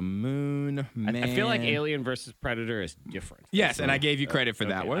What? the moon, man. I feel like Alien versus Predator is different. Yes, and I gave you credit for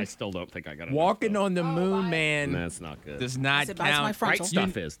that Okay, one. I still don't think I got it. Walking on the Moon, man, That's not good. does not Said bites my count. front. Right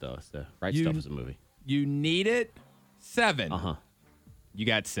Stuff is, though. Right Stuff is a movie. You needed 7. Uh-huh. You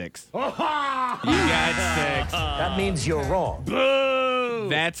got 6. You got 6. That means you're wrong. Boo!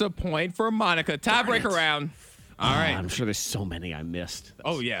 That's a point for Monica. Tiebreaker round. All right. I'm sure there's so many I missed.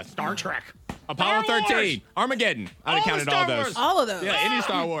 Oh, yeah. Star Trek. Apollo Star 13. Wars. Armageddon. I'd have counted all those. All of those. Yeah, any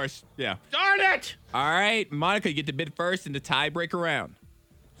Star Wars. Yeah. Darn it! All right, Monica, you get to bid first in the tiebreaker round.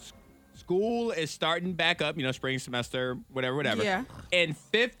 School is starting back up, spring semester, whatever. Yeah. In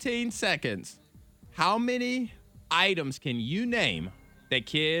 15 seconds, how many items can you name that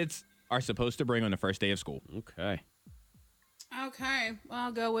kids are supposed to bring on the first day of school? Okay. Okay. Well,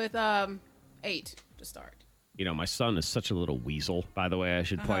 I'll go with 8 to start. My son is such a little weasel, by the way, I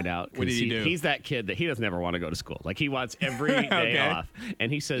should point out. What did he do? He's that kid that he doesn't ever want to go to school. Like, he wants every day off.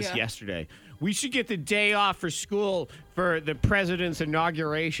 And he says yesterday, we should get the day off for school for the president's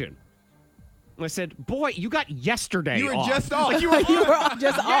inauguration. And I said, boy, you got yesterday You were off. just off. Like, you were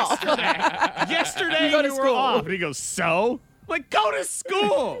Just off. yesterday You go to you were school. off. And he goes, so? Like, go to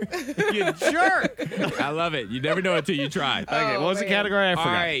school, you jerk. I love it. You never know until you try. Okay, what was the category? I All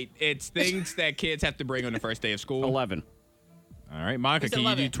forgot. right, it's things that kids have to bring on the first day of school. 11. All right, Monica, It's can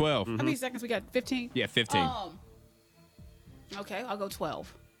 11. you do 12? How many seconds we got? 15? Yeah, 15. Okay, I'll go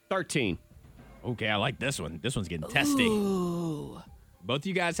 12. 13. Okay, I like this one. This one's getting testy. Ooh. Both of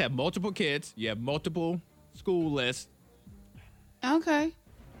you guys have multiple kids. You have multiple school lists. Okay.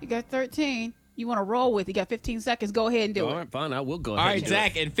 You got 13. You want to roll with? You got 15 seconds. Go ahead and do All it. right, fine. I will go All ahead. right, and do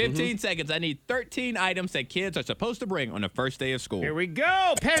Zach, it. in 15 seconds, I need 13 items that kids are supposed to bring on the first day of school. Here we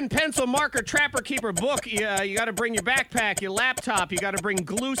go. Pen, pencil, marker, trapper, keeper, book. You got to bring your backpack, your laptop. You got to bring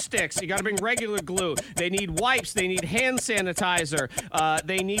glue sticks. You got to bring regular glue. They need wipes. They need hand sanitizer.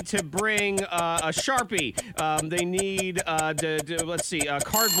 They need to bring a Sharpie. They need,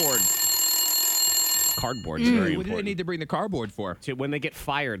 cardboard. Cardboard is very What do important. they need to bring the cardboard for? When they get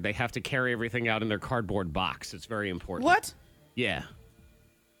fired, they have to carry everything out in their cardboard box. It's very important. What? Yeah.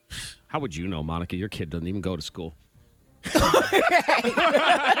 How would you know, Monica? Your kid doesn't even go to school.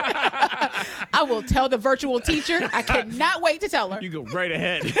 I will tell the virtual teacher. I cannot wait to tell her. You go right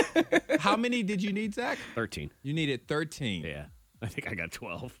ahead. How many did you need, Zach? 13. You needed 13. Yeah. I think I got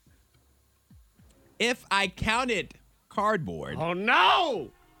 12. If I counted cardboard, Oh,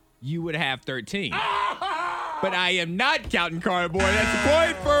 no! you would have 13. But I am not counting cardboard. That's a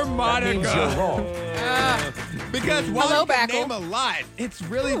point for Monica. That means you're wrong. Because while Hello, you can Backle. name a lot, it's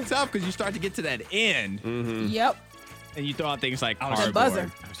really tough because you start to get to that end Yep. and you throw out things like The cardboard.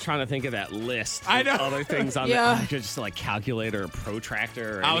 buzzer. I was trying to think of that list. I of know. Other things on Yeah. there. Just like calculator, or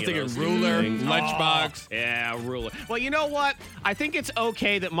protractor. Or I was any of thinking those ruler, things. lunchbox. Oh, yeah, ruler. Well, you know what? I think it's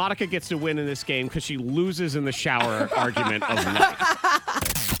okay that Monica gets to win in this game because she loses in the shower argument of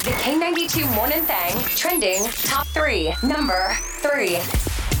life. The K92 Morning Thang trending top 3. Number 3.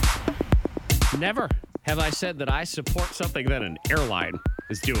 Never have I said that I support something that an airline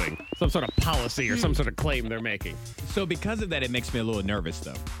is doing. Some sort of policy or some sort of claim they're making. So because of that, it makes me a little nervous,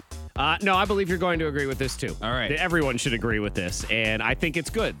 though. No, I believe you're going to agree with this too. All right. Everyone should agree with this, and I think it's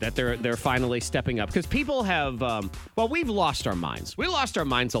good that they're finally stepping up because people have. We've lost our minds. We lost our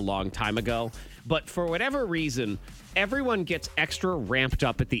minds a long time ago, but for whatever reason, everyone gets extra ramped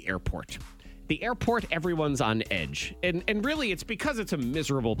up at the airport. The airport, everyone's on edge. And really, it's because it's a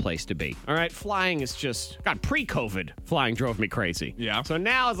miserable place to be. All right? Flying is just, God, pre-COVID, flying drove me crazy. Yeah. So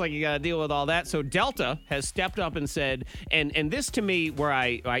now it's like you got to deal with all that. So Delta has stepped up and said, and this to me, where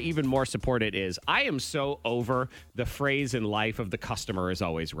I even more support it is, I am so over the phrase in life of the customer is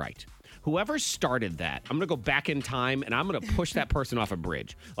always right. Whoever started that, I'm going to go back in time and I'm going to push that person off a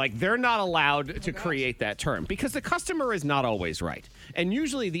bridge. Like, they're not allowed to create that term because the customer is not always right. And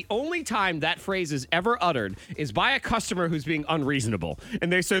usually the only time that phrase is ever uttered is by a customer who's being unreasonable.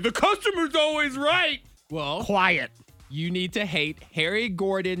 And they say, the customer's always right. Well, Quiet. you need to hate Harry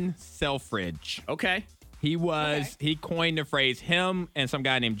Gordon Selfridge. Okay. He coined the phrase, him and some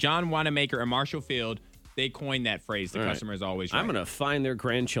guy named John Wanamaker and Marshall Field. They coined that phrase. The All right. customer is always right. I'm going to find their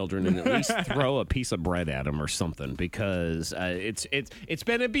grandchildren and at least throw a piece of bread at them or something because it's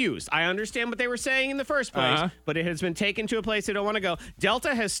been abused. I understand what they were saying in the first place, but it has been taken to a place they don't want to go.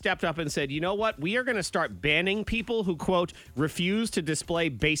 Delta has stepped up and said, you know what? We are going to start banning people who, quote, refuse to display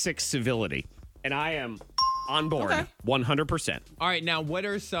basic civility. And I am on board 100%. All right, now what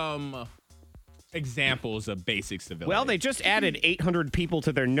are some examples of basic civility? Well, they just added 800 people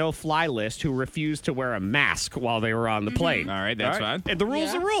to their no-fly list who refused to wear a mask while they were on the plane. All right, that's fine. And the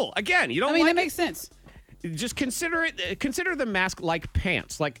rule's the rule. Again, you don't that like makes sense. just consider the mask like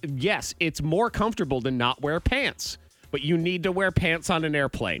pants. Like, yes, it's more comfortable to not wear pants. but you need to wear pants on an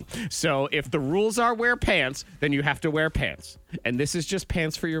airplane. So if the rules are wear pants, then you have to wear pants. And this is just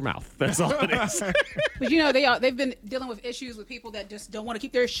pants for your mouth. That's all it is. But they've been dealing with issues with people that just don't want to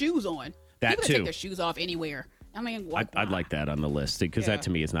keep their shoes on. That people too. that take their shoes off anywhere. I mean, I'd like that on the list because that to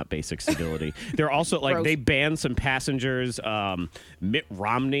me is not basic civility. They're also they banned some passengers. Mitt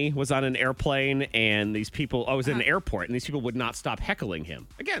Romney was on an airplane and these people, was in an airport and these people would not stop heckling him.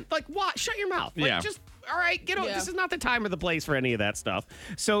 Again, what? Shut your mouth. Just, all right, get over. This is not the time or the place for any of that stuff.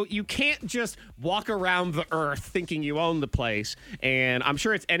 So you can't just walk around the earth thinking you own the place. And I'm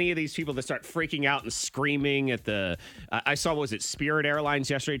sure it's any of these people that start freaking out and screaming at the, I saw, was it Spirit Airlines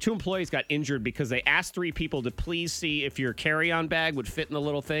yesterday? 2 employees got injured because they asked 3 people to please see if your carry-on bag would fit in the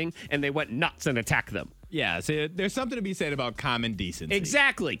little thing, and they went nuts and attacked them. Yeah, so there's something to be said about common decency.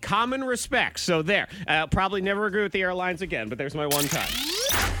 Exactly. Common respect. So there. Probably never agree with the airlines again, but there's my one time.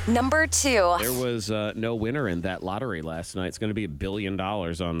 Number 2. There was no winner in that lottery last night. It's going to be $1 billion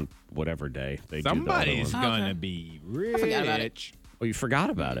on whatever day they Somebody's do going to be rich. I forgot about it. Oh, you forgot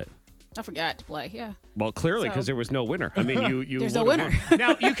about it? I forgot to play. Yeah. Well, clearly, because there was no winner. I mean, you There's no winner.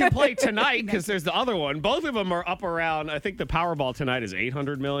 Now, you can play tonight because there's the other one. Both of them are up around, I think the Powerball tonight is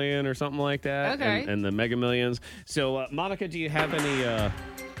 $800 million or something like that. Okay. And the Mega Millions. So, Monica, do you have any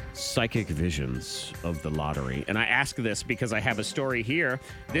psychic visions of the lottery? And I ask this because I have a story here.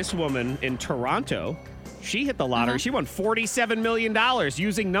 This woman in Toronto, she hit the lottery. She won $47 million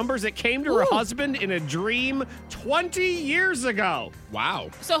using numbers that came to her husband in a dream 20 years ago. Wow.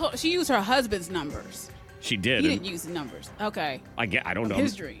 So she used her husband's numbers. She did. He didn't use the numbers. Okay. I don't know.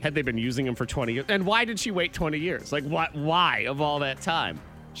 His dream. Had they been using them for 20 years? And why did she wait 20 years? Like, what? Why of all that time?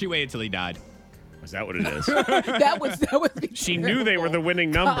 She waited till he died. Is that what it is? that was She knew they were the winning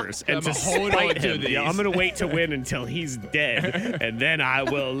numbers. And to spite him, these. I'm going to wait to win until he's dead. And then I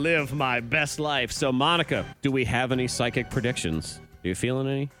will live my best life. So, Monica, do we have any psychic predictions? Are you feeling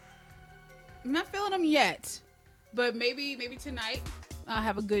any? I'm not feeling them yet. But maybe tonight I'll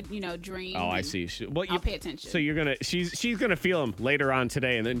have a good, dream. Oh, I see. I'll pay attention. So she's gonna feel them later on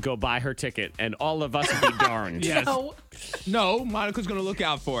today, and then go buy her ticket, and all of us will be darned. Yes. No, Monica's gonna look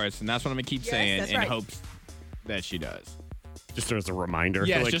out for us, and that's what I'm gonna keep saying in hopes that she does. Just as a reminder.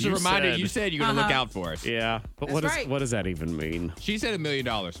 Yes, like just a reminder. You said you're gonna look out for us. Yeah, but That's what does that even mean? She said $1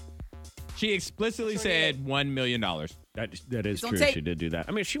 million. She explicitly said $1 million. That is true. Tape. She did do that.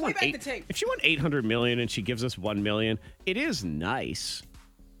 I mean, if she won Play back the tape. if she won $800 million and she gives us $1 million, it is nice.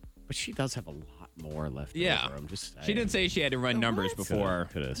 But she does have a lot more left over. I'm just saying. She didn't say she had to run numbers before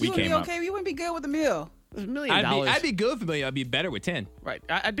Could've. we You came wouldn't up. be okay. You wouldn't be good with $1 million. $1 million. I'd be good with $1 million. I'd be better with 10. Right.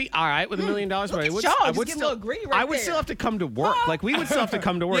 I'd be all right with $1 million, but I would, y'all, I just would get a still little greedy right I would there. still have to come to work. Like we would still have to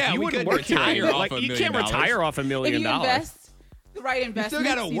come to work. Yeah, you we wouldn't couldn't work here. retire off Like $1 you can't million. retire off $1 million. If you invest the right You investment,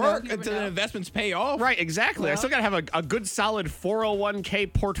 still got to work until the investments pay off. Right, exactly. I still got to have a good, solid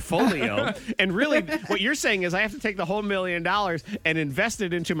 401k portfolio. And really, what you're saying is I have to take the whole $1 million and invest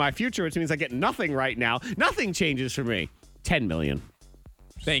it into my future, which means I get nothing right now. Nothing changes for me. $10 million.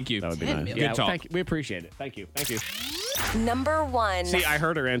 Thank you. That would be 10 nice. million. Yeah, Good talk. thank you. We appreciate it. Thank you. Thank you. Number 1. See, I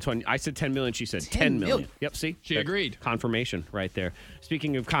heard her, Antoine. I said 10 million. She said 10 million. million. Yep, see? She That agreed. Confirmation right there.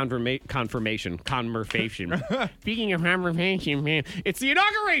 Speaking of confirmation. Speaking of confirmation, man, it's the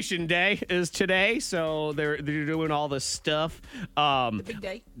inauguration day is today, so they're doing all this stuff. The big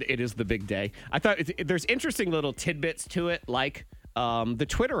day. It is the big day. I thought there's interesting little tidbits to it, like the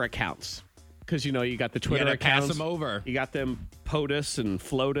Twitter accounts. Because, you got the Twitter gotta accounts. pass them over. You got them POTUS and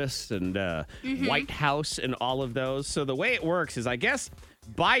FLOTUS and White House and all of those. So the way it works is, I guess,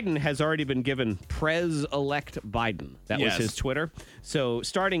 Biden has already been given Pres-elect Biden. That was his Twitter. So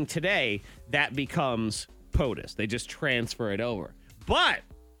starting today, that becomes POTUS. They just transfer it over. But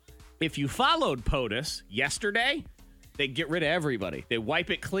if you followed POTUS yesterday, they get rid of everybody. They wipe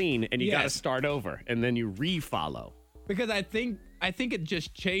it clean, and you got to start over, and then you refollow. Because I think it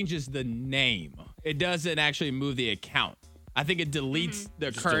just changes the name. It doesn't actually move the account. I think it deletes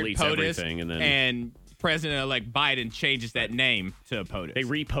the current deletes POTUS, everything, and then President-elect Biden changes that name to POTUS. They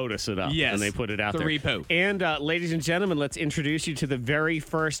re-POTUS it up, Yes, and they put it out the there. repo. And ladies and gentlemen, let's introduce you to the very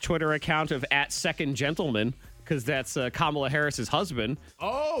first Twitter account of @SecondGentleman, because that's Kamala Harris's husband.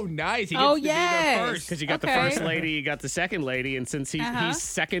 Oh, nice. He gets to be the first. Because you got the first lady, you got the second lady, and since he's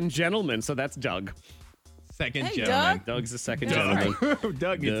second gentleman, so that's Doug. Second Hey, gentleman. Doug. Doug's the second Doug. gentleman.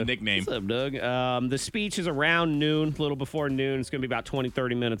 Doug needs a nickname. What's up, Doug? The speech is around noon, a little before noon. It's going to be about 20,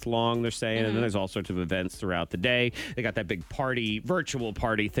 30 minutes long, they're saying. And then there's all sorts of events throughout the day. They got that big virtual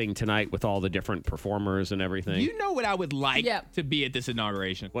party thing tonight with all the different performers and everything. You know what I would like to be at this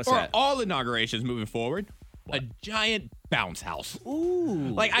inauguration? What's or that? all inaugurations moving forward? A giant bounce house. Ooh.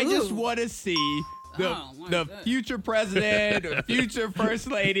 Like, I just want to see the future president or future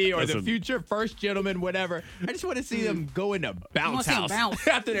first lady or the future first gentleman, whatever. I just want to see them go in a bounce house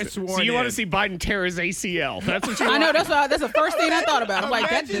after they're sworn in. So you want to see Biden tear his ACL? That's what you want? I know. That's the first thing I thought about. I'm like,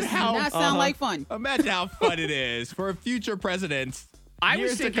 that does not sound like fun. Imagine how fun it is for future presidents. I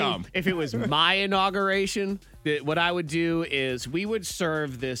was thinking if it was my inauguration, what I would do is we would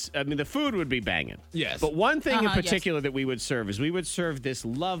serve this. I mean, the food would be banging. Yes. But one thing in particular that we would serve is we would serve this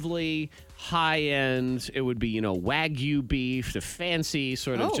lovely high-end, it would be, Wagyu beef, the fancy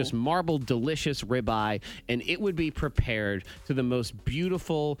sort of just marbled, delicious ribeye, and it would be prepared to the most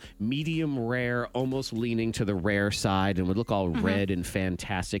beautiful, medium rare, almost leaning to the rare side, and would look all red and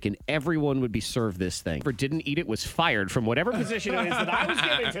fantastic, and everyone would be served this thing. Whoever didn't eat it was fired from whatever position it is that I was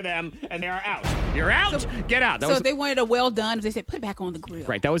giving to them, and they are out. You're out. Get out. If they wanted a well done, they said, put it back on the grill.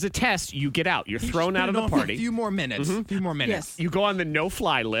 Right. That was a test. You get out. You're thrown out of the party. A few more minutes. A few more minutes. Yes. You go on the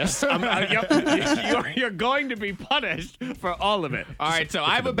no-fly list. You're going to be punished for all of it. All right, so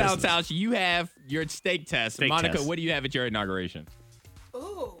I have a bounce house. You have your steak test. Monica, what do you have at your inauguration?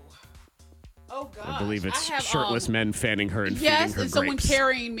 Ooh. Oh, God. I believe it's shirtless men fanning her and feeding her grapes. Yes, and someone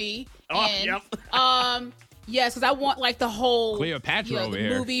carrying me. Oh, and, yep. Yes, because I want like the whole Cleopatra over the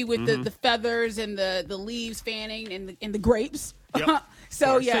here. movie with the feathers and the leaves fanning and the grapes. Yep.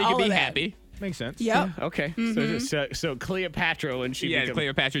 So you all can be of that. happy. Makes sense. Yep. Okay. So Cleopatra when she becomes...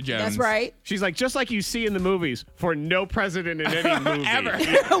 Cleopatra Jones. That's right. She's like, just like you see in the movies for no president in any movie. Ever.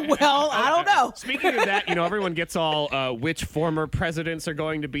 Well, I don't know. Speaking of that, everyone gets all which former presidents are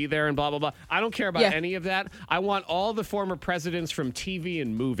going to be there and blah, blah, blah. I don't care about any of that. I want all the former presidents from TV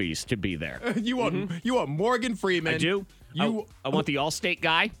and movies to be there. You want Morgan Freeman. I do. I want the Allstate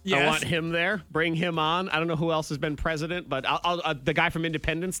guy. Yes. I want him there. Bring him on. I don't know who else has been president, but I'll the guy from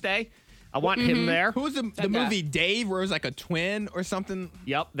Independence Day. I want him there. Who's the movie Dave, where it was like a twin or something?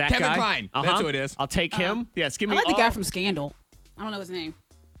 Yep, that Kevin guy. Kline. That's who it is. I'll take him. Yes, give me I like all. the guy from Scandal. I don't know his name.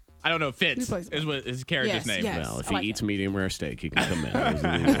 I don't know. Fitz plays is what his character's name. Yes. Well, if I he like eats that. medium rare steak, he can come in.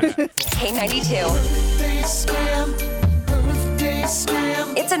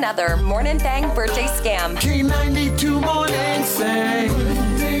 K92. It's another Morning Thang birthday scam. K92 Morning Thang.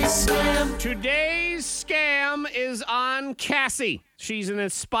 Today's scam is on Cassie. She's an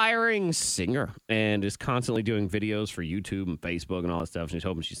aspiring singer and is constantly doing videos for YouTube and Facebook and all that stuff. She's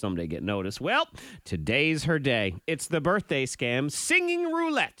hoping she someday get noticed. Well, today's her day. It's the birthday scam, Singing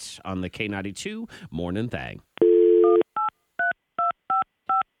Roulette, on the K92 Morning Thang.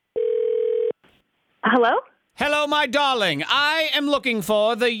 Hello? Hello, my darling. I am looking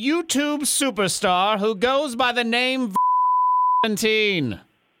for the YouTube superstar who goes by the name Valentine.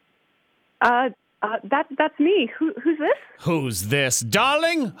 That's me. Who's this? Who's this,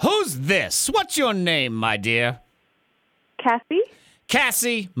 darling? Who's this? What's your name, my dear? Cassie?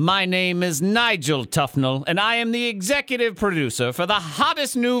 Cassie, my name is Nigel Tufnell, and I am the executive producer for the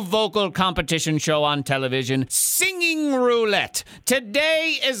hottest new vocal competition show on television, Singing Roulette.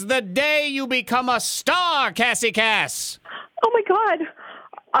 Today is the day you become a star, Cassie Cass. Oh my God.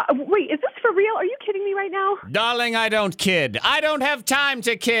 Wait, is this for real? Are you kidding me right now? Darling, I don't kid. I don't have time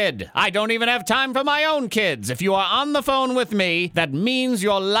to kid. I don't even have time for my own kids. If you are on the phone with me, that means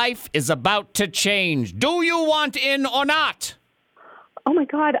your life is about to change. Do you want in or not? Oh my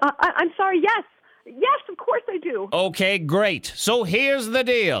God. I'm sorry. Yes. Yes, of course I do. Okay, great. So here's the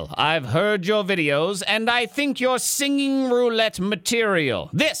deal. I've heard your videos, and I think you're Singing Roulette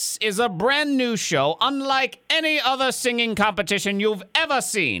material. This is a brand new show, unlike any other singing competition you've ever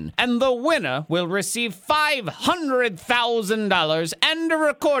seen. And the winner will receive $500,000 and a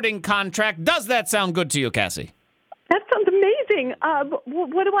recording contract. Does that sound good to you, Cassie? That sounds amazing.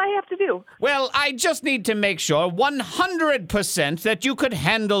 What do I have to do? Well, I just need to make sure 100% that you could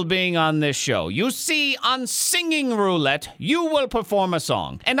handle being on this show. You see, on Singing Roulette, you will perform a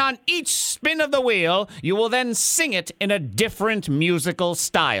song. And on each spin of the wheel, you will then sing it in a different musical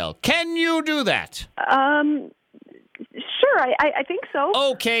style. Can you do that? Sure, I think so.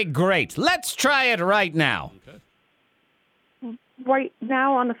 Okay, great. Let's try it right now. Right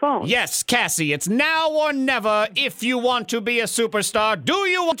now on the phone. Yes, Cassie, it's now or never if you want to be a superstar. Do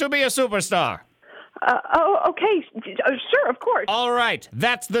you want to be a superstar? Okay. Sure, of course. All right,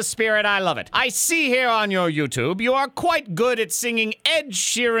 that's the spirit. I love it. I see here on your YouTube you are quite good at singing Ed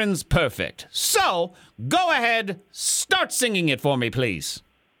Sheeran's Perfect. So, go ahead, start singing it for me, please.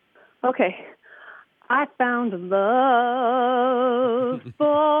 Okay. I found love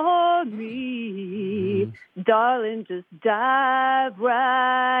for me. Darling, just dive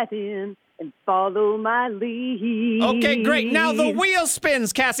right in and follow my lead. Okay, great. Now the wheel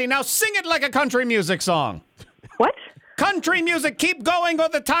spins, Cassie. Now sing it like a country music song. What? Country music, keep going or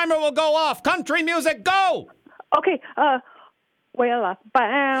the timer will go off. Country music, go! Okay, well, I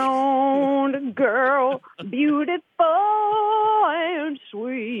found a girl, beautiful and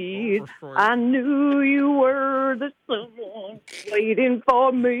sweet. I knew you were the someone waiting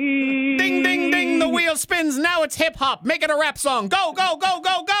for me. Ding, ding, ding, the wheel spins. Now it's hip-hop. Make it a rap song. Go, go, go,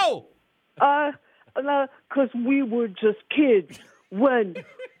 go, go! 'Cause we were just kids when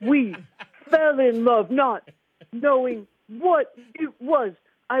we fell in love, not knowing what it was.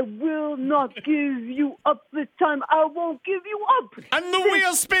 I will not give you up this time. I won't give you up. And the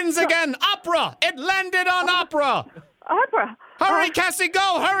wheel spins again. Opera. It landed on opera. Opera. Hurry, Cassie,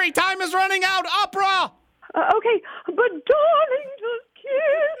 go. Hurry. Time is running out. Opera. Okay, but darling, just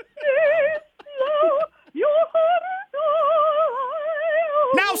kiss me slow. Your heart is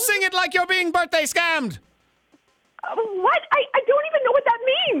all. Now sing it like you're being birthday scammed. What? I don't even know what that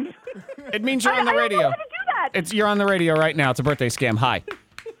means. It means you're on the I don't radio. know how to do that. You're on the radio right now. It's a birthday scam. Hi.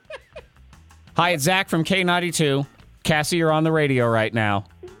 Hi, it's Zach from K92. Cassie, you're on the radio right now.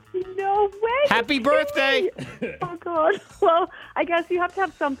 No way. Happy birthday. Oh, God. Well, I guess you have to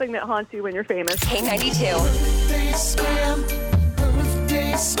have something that haunts you when you're famous. K92. Birthday scam.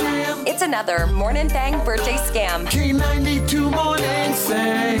 Birthday scam. It's another Morning Thang birthday scam. K92 morning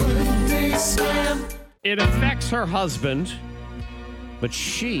thing. Birthday scam. It affects her husband, but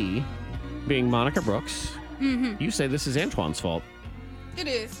she, being Monica Brooks, you say this is Antoine's fault. It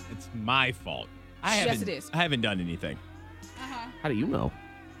is. It's my fault. Yes, it is. I haven't done anything. How do you know?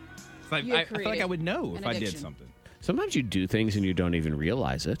 It's like, You I feel like I would know if an I did addiction. something. Sometimes you do things and you don't even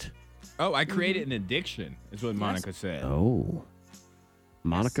realize it. Oh, I created an addiction, is what Monica said. Oh.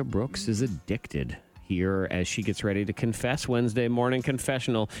 Monica Brooks is addicted here as she gets ready to confess Wednesday morning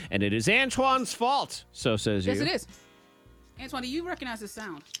confessional, and it is Antoine's fault. So says you. Yes, it is. Antoine, do you recognize this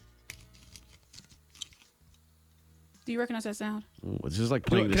sound? Do you recognize that sound? Ooh, this is like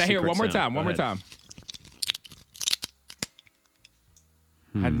playing Can the I hear it secret one more sound. time? Go One more ahead. time.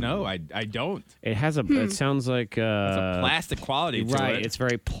 I know. I don't. It has a. It sounds like. It's a plastic quality to right. it. It's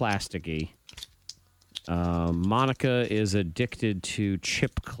very plasticky. Monica is addicted to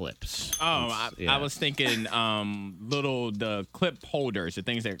chip clips. Oh, I was thinking the clip holders, the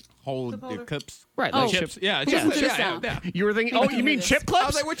things that hold Clip the holder? clips. Right, The like chips. chip- Yeah, Listen chips. to the Yeah, sound. yeah. You were thinking, oh, you mean chip clips? I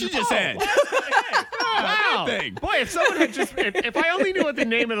was like, what you just said? Wow. Everything. Boy, if someone had just, if I only knew what the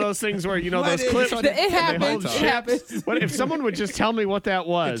name of those things were, you know, What those is clips. it? It happens. hold It happens. What if someone would just tell me what that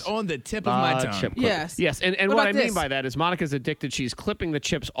was? It's on the tip of my tongue. Chip clip. Yes. Yes, and What what I about mean this? by that is Monica's addicted. She's clipping the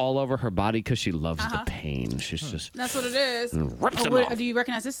chips all over her body because she loves the pain. She's just. That's what it is. Rips them What- off. do you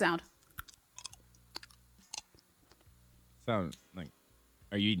recognize this sound? Sound like,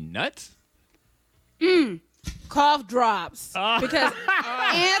 are you eating nuts? Cough drops. Because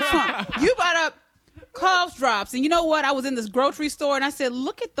Antoine, you brought up cough drops, and you know what? I was in this grocery store and I said,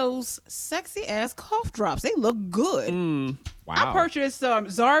 "Look at those sexy ass cough drops. They look good." Wow. I purchased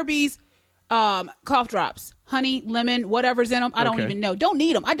Zarbee's cough drops, honey, lemon, whatever's in them. I don't Okay. even know. Don't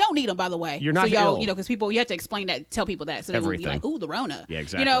need them. I don't need them, by the way. You're not so y'all, ill. because people, you have to explain that, tell people that, so they won't be Everything. like, "Ooh, the Rona." Yeah,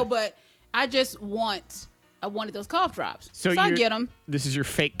 exactly. But I just I wanted those cough drops, so I you're- get them. This is your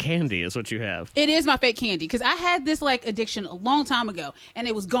fake candy, is what you have. It is my fake candy because I had this addiction a long time ago and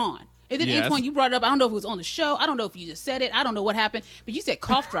it was gone. And then Yes. Antoine, you brought it up. I don't know if it was on the show. I don't know if you just said it. I don't know what happened, but you said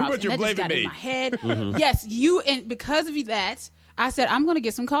cough drops, But and you're that just got blaming in me. my head. Yes, and because of that, I said I'm going to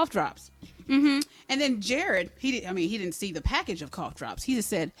get some cough drops. And then Jared, he didn't see the package of cough drops. He just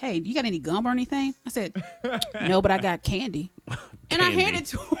said, "Hey, you got any gum or anything?" I said, "No, but I got candy." And I handed it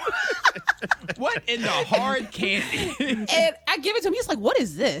to him. What in the hard candy? And I give it to him. He's like, "What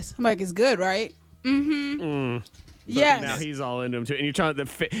is this?" I'm like, "It's good, right?" Yes. Now he's all into them too. And you're trying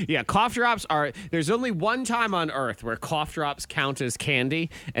to, cough drops are, there's only one time on earth where cough drops count as candy,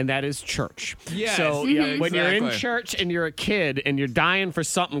 and that is church. Yes. So when you're in Exactly. church and you're a kid and you're dying for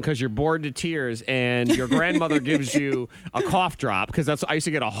something because you're bored to tears and your grandmother gives you a cough drop, because I used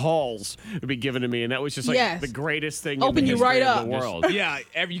to get a Halls to be given to me, and that was just like Yes. the greatest thing Open in the you history right of up. the world. Yeah,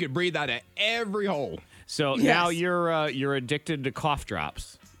 you could breathe out of every hole. So Yes. now you're addicted to cough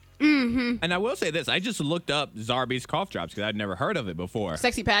drops. And I will say this: I just looked up Zarbee's cough drops because I'd never heard of it before.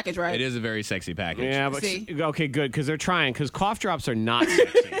 Sexy package, right? It is a very sexy package. Yeah, but See? okay, good, because they're trying, because cough drops are not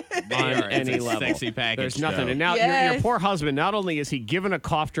sexy on are. It's any a level. sexy package, There's nothing. though. And now your Yes. poor husband, not only is he given a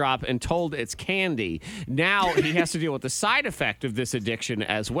cough drop and told it's candy, now he has to deal with the side effect of this addiction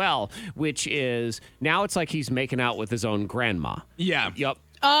as well, which is now it's like he's making out with his own grandma. Yeah. Yep.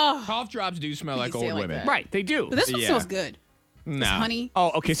 Oh, Cough drops do smell like can say old it like women. that. Right, they do. but this one Yeah. smells good. No. It's honey. Oh,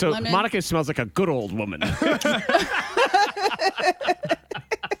 okay, so Lemon. Monica smells like a good old woman.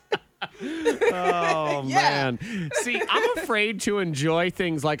 Oh, man. See, I'm afraid to enjoy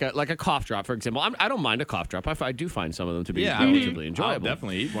things like a cough drop, for example. I don't mind a cough drop. I do find some of them to be relatively enjoyable. I'll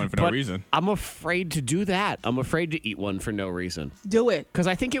definitely eat one for no reason. I'm afraid to do that. I'm afraid to eat one for no reason. Do it. Because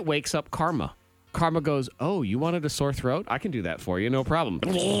I think it wakes up karma. Karma goes, oh, you wanted a sore throat? I can do that for you, no problem.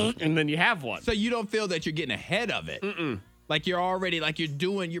 And then you have one. So you don't feel that you're getting ahead of it. Like you're already, like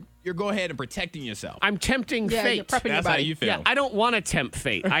you're go ahead and protecting yourself. I'm tempting fate. You're prepping your That's body. how you feel. Yeah, I don't want to tempt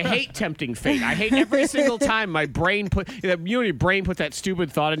fate. I hate tempting fate. I hate every single time my brain your brain put that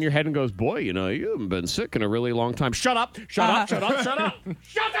stupid thought in your head and goes, boy, you haven't been sick in a really long time. Shut up. Shut up. Shut up. Shut up.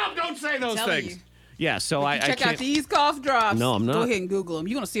 Shut up. Don't say those Telling things. you. Yeah, so I Check can't. out these cough drops. No, I'm not. Go ahead and Google them.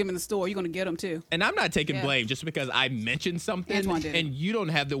 You're going to see them in the store. You're going to get them, too. And I'm not taking blame just because I mentioned something Antoine did it. and you don't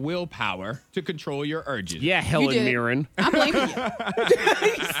have the willpower to control your urges. Yeah, Helen did it. Mirren. I'm blaming you.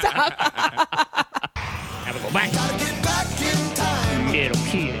 Stop. Gotta go back. Gotta get back in time. Little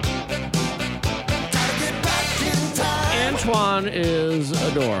kid. Gotta get back in time. Antoine is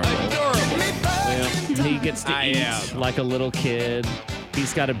adorable. Adorable. Yeah. He gets to eat like a little kid.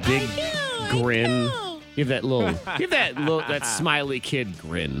 He's got a big grin. You have that smiley kid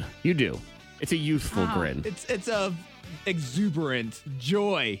grin. You do. It's a youthful grin. It's a exuberant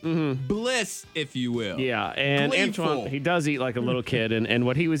joy, bliss, if you will. Yeah, and Gleeful. Antoine, he does eat like a little kid, and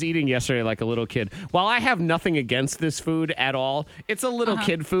what he was eating yesterday like a little kid. While I have nothing against this food at all, it's a little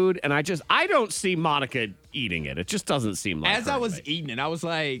kid food, and I don't see Monica eating it. It just doesn't seem like As her I was thing. eating it, I was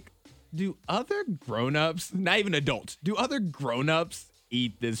like, do other grown-ups, not even adults, do other grown-ups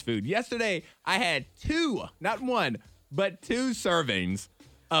eat this food? Yesterday, I had two, not one, but two servings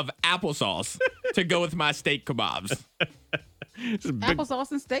of applesauce to go with my steak kebabs.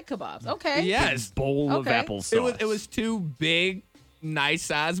 Applesauce and steak kebabs. Okay. Yes. Bowl of Okay. applesauce. It was two big,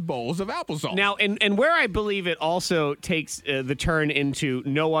 nice-sized bowls of applesauce. Now, and where I believe it also takes the turn into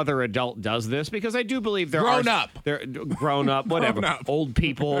no other adult does this, because I do believe there Grown are... up. Grown up, whatever. Grown up. Old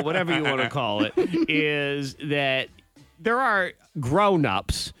people, whatever you want to call it, is that there are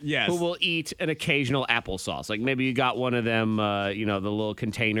grown-ups who will eat an occasional applesauce. Like maybe you got one of them, the little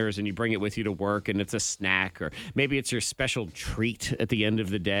containers, and you bring it with you to work, and it's a snack. Or maybe it's your special treat at the end of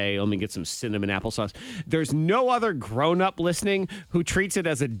the day. Let me get some cinnamon applesauce. There's no other grown-up listening who treats it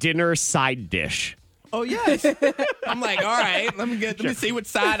as a dinner side dish. Oh, yes. I'm like, all right, let me see what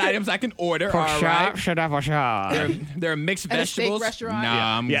side items I can order. All right. There are mixed At a steak vegetables. restaurant?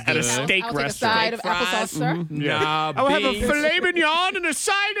 Nah, I'm Yeah, at a good. steak I'll take a restaurant. side of Steak fries. applesauce, sir. Nah, I will have a beans. filet mignon and a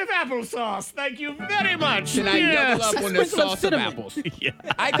side of applesauce. Thank you very much. Can I double up on the Sprinkle of sauce of cinnamon. apples?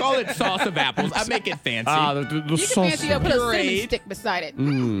 I call it sauce of apples. I make it fancy. The You sauce. can fancy up, put a cinnamon Pureed. stick beside it.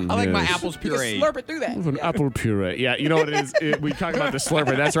 I like my apples You can pureed. slurp it through that. An apple puree. Yeah, you know what it is? We talk about the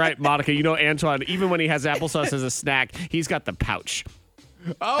slurper. That's right, Monica. You know Antoine, even when he has applesauce as a snack, he's got the pouch.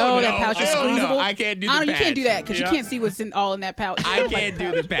 Oh, no. That pouch is Oh, squeezable. no. I can't do the pouch. You can't do that because Yeah. you can't see what's all in that pouch. I can't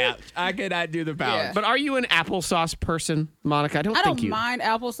do the pouch. I cannot do the pouch. Yeah. But are you an applesauce person, Monica? I don't I think don't you. mind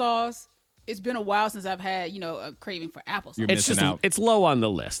applesauce. It's been a while since I've had, a craving for applesauce. You're It's missing just out. it's low on the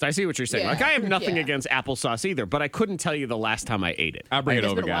list. I see what you're saying. Yeah. Like I have nothing Yeah. against applesauce either, but I couldn't tell you the last time I ate it. I'll bring it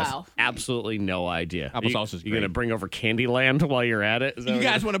It's over, been a guys. while. Absolutely no idea. Applesauce is You gonna great. bring over Candyland while you're at it? Is that You what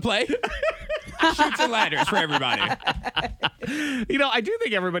guys want to play? Shoots and ladders for everybody. I do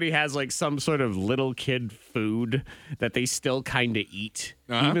think everybody has like some sort of little kid food that they still kind of eat,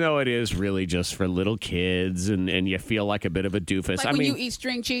 even though it is really just for little kids, and you feel like a bit of a doofus. Like when you eat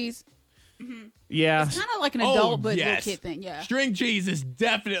string cheese. yeah. It's kind of like an adult, but yes. little kid thing. Yeah. String cheese is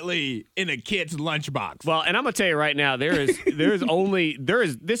definitely in a kid's lunchbox. Well, and I'm gonna tell you right now, this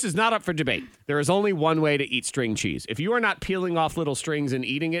is not up for debate. There is only one way to eat string cheese. If you are not peeling off little strings and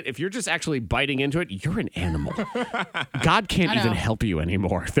eating it, if you're just actually biting into it, you're an animal. God can't I know. even help you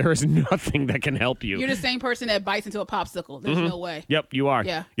anymore. There is nothing that can help you. You're the same person that bites into a popsicle. There's no way. Yep, you are.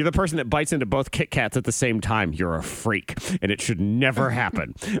 Yeah. You're the person that bites into both Kit Kats at the same time. You're a freak, and it should never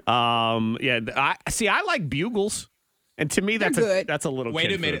happen. I like Bugles, and to me, that's good. that's a little. Wait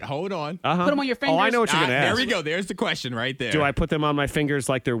kid a minute. food. Hold on. Put them on your fingers. Oh, I know what you're gonna There ask. we go. There's the question right there. Do I put them on my fingers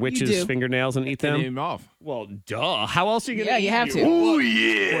like they're witches' do. fingernails and eat Get them? him off? Well, duh. How else are you Yeah, gonna? you eat have to. Oh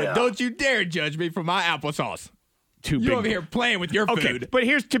yeah. Well, don't you dare judge me for my applesauce. Too You big. over here playing with your Okay, food. but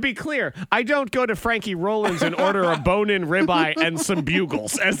here's to be clear: I don't go to Frankie Rollins and order a bone-in ribeye and some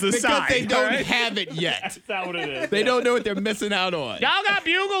Bugles as the Because side. they don't all right? have it yet. That's not what it is. They don't know what they're missing out on. Y'all got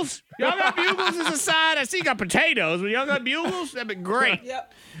Bugles? Y'all got bugles as a side? I see you got potatoes, but y'all got bugles? That'd be great.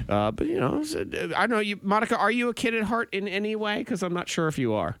 Yep. But, I don't know, Monica, are you a kid at heart in any way? Because I'm not sure if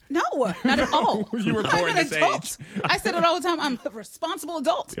you are. No, not at all. You were born I'm an this adult. age. I said it all the time. I'm a responsible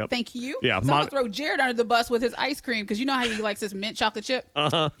adult. Yep. Thank you. Yeah, So I'm going to throw Jared under the bus with his ice cream because you know how he likes his mint chocolate chip?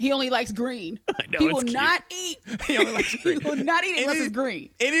 Uh-huh. He only likes green. I know, he it's will cute. not eat. He only likes He will not eat it unless it's green.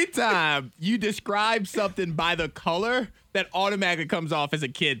 Anytime you describe something by the color, that automatically comes off as a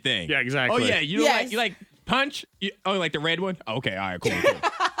kid thing. Yeah, exactly. Oh yeah, you like punch. You only like the red one. Okay, all right, cool.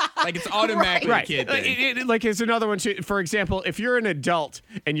 Like it's automatically Right. a kid thing. Like, here's another one, too. For example, if you're an adult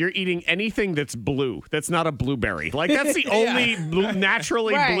and you're eating anything that's blue, that's not a blueberry. Like, that's the only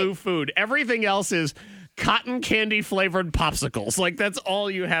naturally Right. blue food. Everything else is cotton candy flavored popsicles. Like, that's all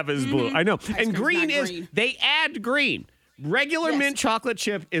you have is blue. I know. And cream's green not is, green. they add green. Regular Yes. mint chocolate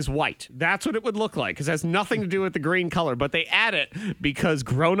chip is white. That's what it would look like because it has nothing to do with the green color. But they add it because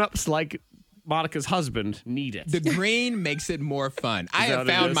grown-ups like Monica's husband need it. The green makes it more fun. I have that what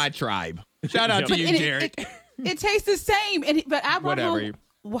it found is? my tribe. Shout out to But you, and Jared. It tastes the same. But I brought Whatever. home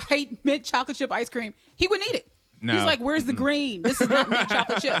white mint chocolate chip ice cream. He wouldn't eat it. No. He's like, where's the green? This is not mint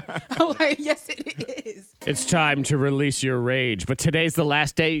chocolate chip. I'm like, yes, it is. It's time to release your rage. But today's the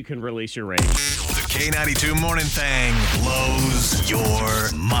last day you can release your rage. The K92 Morning Thang blows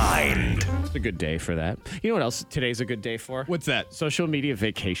your mind. It's a good day for that. You know what else today's a good day for? What's that? Social media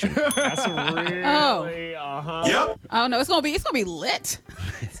vacation. That's really, Yep. Oh no, it's gonna be lit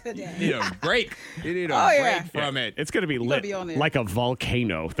today. You need a break. You need a Oh, yeah. break from it. It's going to be gotta lit be on there. like a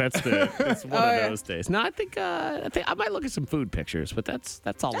volcano. That's one Oh, of yeah. those days. No, I think I might look at some food pictures, but that's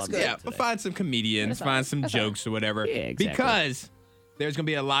all I'm good. doing Yeah, but today. find some comedians, find some jokes or whatever. Yeah, exactly. Because there's going to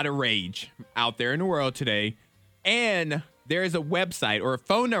be a lot of rage out there in the world today. And there is a website or a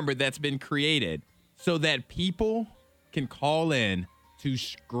phone number that's been created so that people can call in to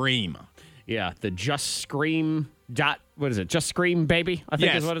scream. Yeah, the Just Scream what is it? Just Scream Baby, I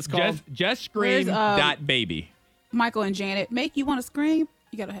think is what it's called. Just scream dot baby. Michael and Janet, make you want to scream?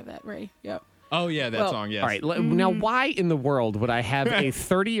 You gotta have that ready. Yep. Oh, yeah, that Well, song, yes. All right, now why in the world would I have a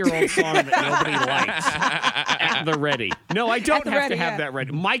 30-year-old song that nobody likes at the ready? No, I don't the have ready, to have yeah. that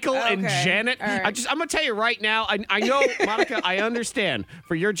ready. Michael and Okay, Janet, all right. I'm going to tell you right now, I know, Monica, I understand.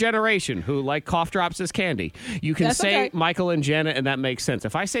 For your generation who like cough drops as candy, you can That's say okay. Michael and Janet, and that makes sense.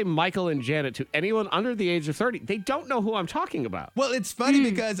 If I say Michael and Janet to anyone under the age of 30, they don't know who I'm talking about. Well, it's funny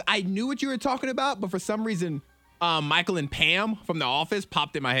because I knew what you were talking about, but for some reason, Michael and Pam from The Office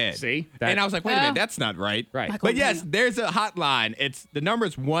popped in my head. See? And I was like, wait a minute, that's not right. Right. Michael But and yes, Pam. there's a hotline. The number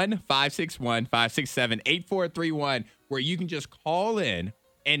is 1-561-567-8431, where you can just call in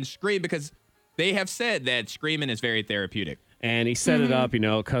and scream because they have said that screaming is very therapeutic. And he set it up,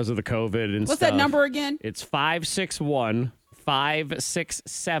 because of the COVID and What's stuff. that number again? It's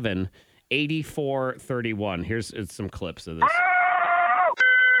 561-567-8431. Here's some clips of this.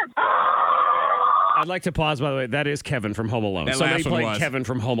 I'd like to pause, by the way. That is Kevin from Home Alone. That Somebody last one played was. Kevin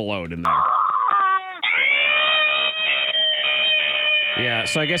from Home Alone in there. Yeah,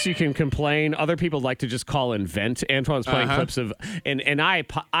 so I guess you can complain. Other people like to just call and vent. Antoine's playing clips of, and I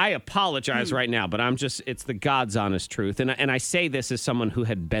apologize right now, but it's the God's honest truth. And I say this as someone who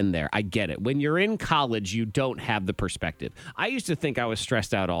had been there. I get it. When you're in college, you don't have the perspective. I used to think I was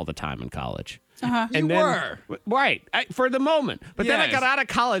stressed out all the time in college. And You were. Right, for the moment. But then I Yes. got out of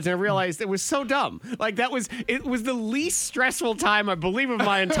college and I realized it was so dumb. Like it was the least stressful time, I believe, of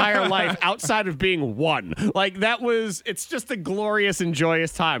my entire life outside of being one. Like it's just a glorious and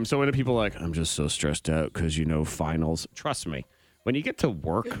joyous time. So when people are like, I'm just so stressed out because, finals, trust me. When you get to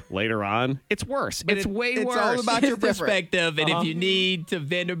work later on, it's worse. It's way worse. It's all about your It's different. perspective. And if you need to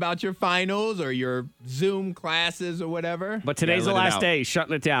vent about your finals or your Zoom classes or whatever. But today's the let it last out. day,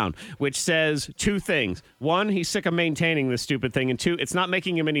 shutting it down, which says two things. One, he's sick of maintaining this stupid thing. And two, it's not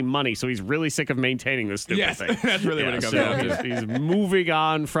making him any money, so he's really sick of maintaining this stupid Yes, thing. that's really what it comes down to. He's moving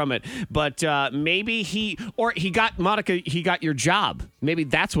on from it. But maybe he got, Monica, he got your job. Maybe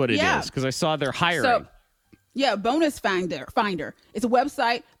that's what it is, Yeah. because I saw they're hiring. So, yeah, Bonus Finder. It's a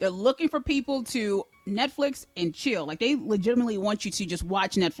website. They're looking for people to Netflix and chill. Like, they legitimately want you to just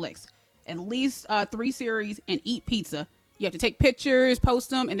watch Netflix. At least 3 series and eat pizza. You have to take pictures, post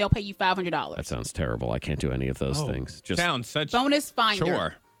them, and they'll pay you $500. That sounds terrible. I can't do any of those things. Just Sounds such Bonus Finder.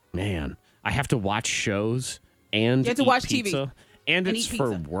 chore. Man, I have to watch shows and You have to eat watch pizza, TV and and it's eat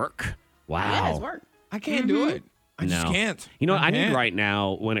for pizza. work. Wow. Yeah, it's work. I can't do it. I just No. can't. You know what I need can't. right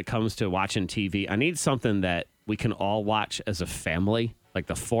now when it comes to watching TV? I need something that we can all watch as a family. Like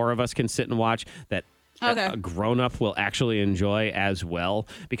the 4 of us can sit and watch that Okay. a grown-up will actually enjoy as well.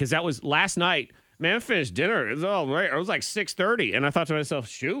 Because that was last night. Man, I finished dinner. It was all right. It was like 6:30, and I thought to myself,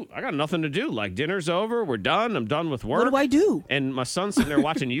 shoot, I got nothing to do. Like, dinner's over. We're done. I'm done with work. What do I do? And my son's sitting there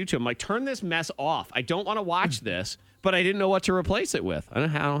watching YouTube. I'm like, turn this mess off. I don't want to watch this, but I didn't know what to replace it with. I don't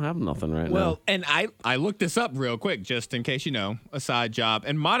have nothing right now. Well, and I looked this up real quick just in case, a side job.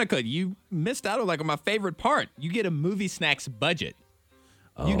 And Monica, you missed out on my favorite part. You get a movie snacks budget.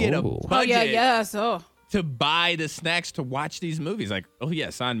 You get a budget. Oh, yeah. So to buy the snacks to watch these movies. Like, oh, yeah,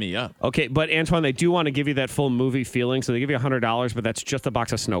 sign me up. Okay, but Antoine, they do want to give you that full movie feeling, so they give you $100, but that's just a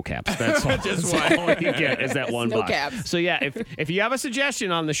box of snow caps. That's all, Just that's all you get is that one Snow box. caps. So, yeah, if you have a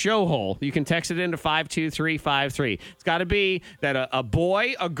suggestion on the show hole, you can text it into 52353. It's got to be that a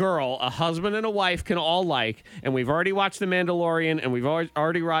boy, a girl, a husband, and a wife can all like, and we've already watched The Mandalorian, and we've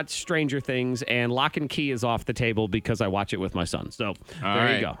already watched Stranger Things, and Lock and Key is off the table because I watch it with my son. So,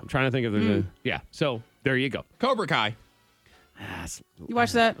 there you go. I'm trying to think of the... Yeah, so... There you go. Cobra Kai. you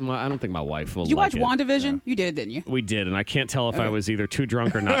watch that? Well, I don't think my wife will. Did you watch like it. WandaVision? You did, didn't you? We did, and I can't tell if I was either too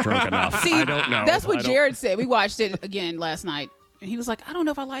drunk or not drunk enough. See, I don't know. That's what Jared said. We watched it again last night, and he was like, I don't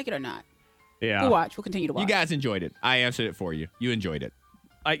know if I like it or not. Yeah. We'll watch. We'll continue to watch. You guys enjoyed it. I answered it for you. You enjoyed it.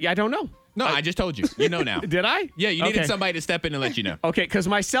 I don't know. No, I just told you. You know now. Did I? Yeah, you needed Okay. somebody to step in and let you know. Okay, because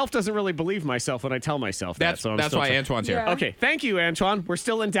myself doesn't really believe myself when I tell myself that. So That's why Antoine's here. Yeah. Okay, thank you, Antoine. We're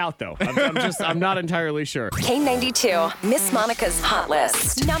still in doubt, though. I'm not entirely sure. K92, Miss Monica's Hot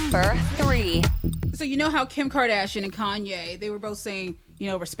List. Number 3. So you know how Kim Kardashian and Kanye, they were both saying,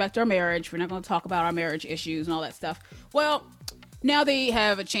 respect our marriage. We're not going to talk about our marriage issues and all that stuff. Well, now they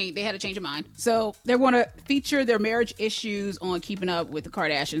have a change. They had a change of mind. So they're going to feature their marriage issues on Keeping Up with the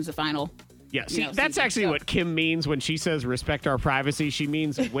Kardashians, the final. Yeah, see, that's season actually stuff. what Kim means when she says respect our privacy. She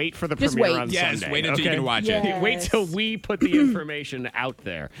means wait for the Just premiere wait. on Yes, Sunday. wait until you can watch it. Yes. Wait till we put the information out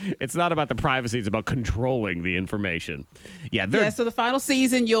there. It's not about the privacy. It's about controlling the information. Yeah, So the final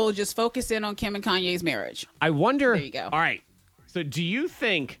season, you'll just focus in on Kim and Kanye's marriage. I wonder. There you go. All right. So do you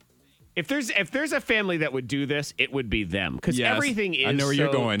think if there's a family that would do this, it would be them? Because Yes. everything is I know where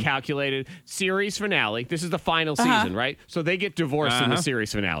you're going. calculated. Series finale. This is the final season, right? So they get divorced in the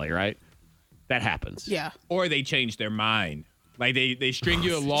series finale, right? That happens. Yeah. Or they change their mind. Like they string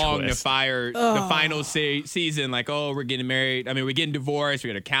you along to twist. fire the final season. Like, oh, we're getting married. I mean, we're getting divorced.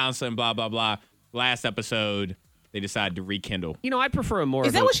 We're going to counseling, blah, blah, blah. Last episode, they decide to rekindle. I prefer a more.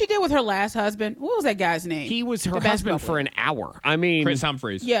 Is that what she did with her last husband? What was that guy's name? He was her The basketball husband for player. an hour. I mean, Chris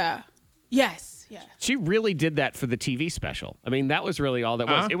Humphries. Yeah. Yes. Yeah. she really did that for the TV special. I mean, that was really all that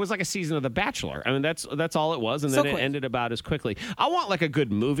was. It was like a season of The Bachelor. I mean, that's all it was, and then it quick. ended about as quickly. I want like a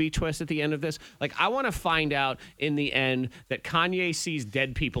good movie twist at the end of this. Like, I want to find out in the end that Kanye sees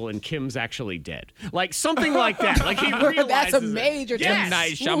dead people and Kim's actually dead. Like something like that. Like he realizes That's a it. major Yes. twist.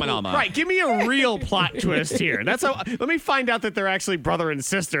 Night Shyamalan. Right, give me a real plot twist here. That's how. Let me find out that they're actually brother and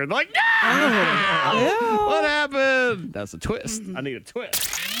sister. They're like, no! What happened? That's a twist. I need a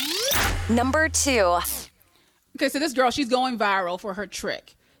twist. Number 2. Okay, so this girl, she's going viral for her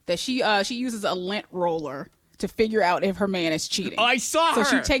trick that she uses a lint roller to figure out if her man is cheating. Oh, I saw So her.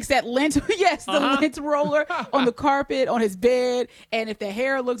 she takes that lint, the lint roller on the carpet, on his bed, and if the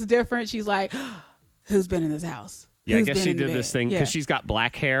hair looks different, she's like, who's been in this house? Yeah, I Who's guess been she in the did this bed? thing because Yeah. she's got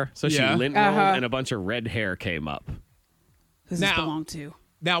black hair, so Yeah. she lint rolled and a bunch of red hair came up. Who's this Now- belong to?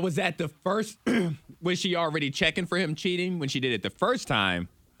 Now, was that the first? Was she already checking for him cheating when she did it the first time?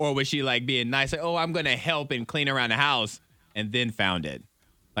 Or was she like being nice, like, oh, I'm going to help and clean around the house, and then found it?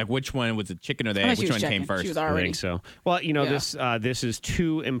 Like, which one was the chicken or the I think egg? she Which was one came checking. first? She was I already. think so. Well, Yeah. this is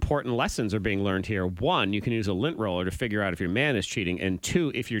two important lessons are being learned here. One, you can use a lint roller to figure out if your man is cheating, and two,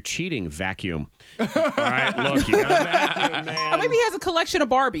 if you're cheating, vacuum. All right, look, you got to vacuum, man. Or maybe he has a collection of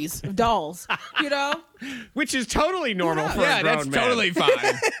Barbies, of dolls, Which is totally normal for a Yeah, grown that's man. totally fine.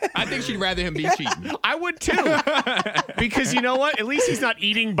 I think she'd rather him be cheating. I would too. Because you know what? At least he's not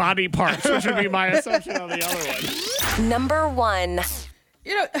eating body parts, which would be my assumption on the other one. Number 1.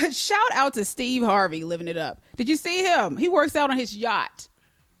 shout out to Steve Harvey living it up. Did you see him? He works out on his yacht.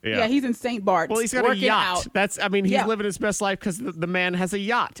 Yeah, he's in St. Bart's. Well, he's got a working yacht. out. He's Yeah. living his best life because the man has a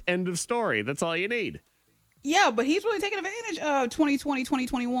yacht. End of story. That's all you need. Yeah, but he's really taking advantage of 2020,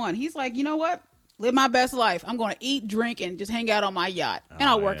 2021. He's like, you know what? Live my best life. I'm going to eat, drink, and just hang out on my yacht. And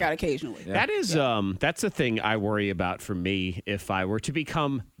I'll work out occasionally. That is, that's the thing I worry about for me if I were to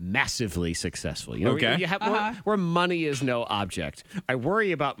become massively successful. You know, Okay. you have, where money is no object. I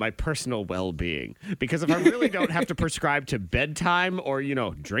worry about my personal well-being because if I really don't have to prescribe to bedtime or,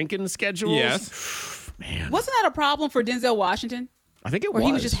 drinking schedules. Yes. Man. Wasn't that a problem for Denzel Washington? I think it Where was.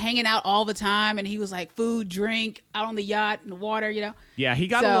 he was just hanging out all the time, and he was like food, drink, out on the yacht, in the water, you know? Yeah, he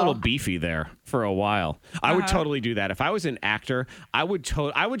got a little beefy there for a while. I would totally do that. If I was an actor, I would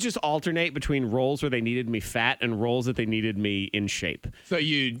just alternate between roles where they needed me fat and roles that they needed me in shape. So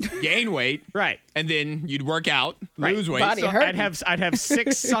you'd gain weight. Right. And then you'd work out, lose weight. Body So hurt. I'd have 6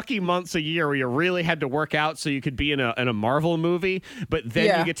 sucky months a year where you really had to work out so you could be in a Marvel movie, but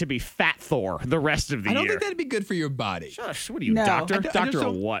then you get to be Fat Thor the rest of the I year. don't think that'd be good for your body. Shush, what are you, No. doctor? I just Doctor of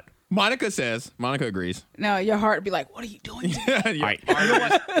don't- what? Monica agrees. No, your heart would be like, what are you doing? All right. You know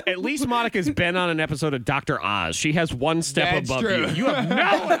what? At least Monica's been on an episode of Dr. Oz. She has one step That's above true. you. You have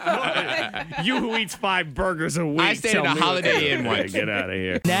no. You who eats 5 burgers a week. I stayed tell at a me Holiday what- Inn once. Get out of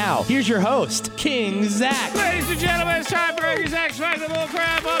here. Now, here's your host, King Zach. Ladies and gentlemen, it's time for Eric's X Factor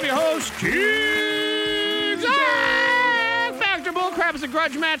Bullcrap. I'm your host, King Zach. Factor Bullcrap is a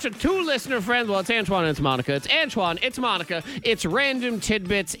grudge match of 2 listener friends. Well, it's Antoine and it's Monica. It's Antoine, it's Monica. It's random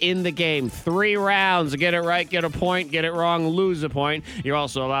tidbits in the game. 3 rounds. Get it right, get a point. Get it wrong, lose a point. You're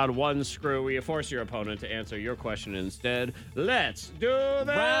also allowed 1 screw where you force your opponent to answer your question instead. Let's do this.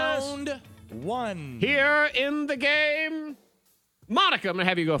 Round 1. Here in the game, Monica, I'm going to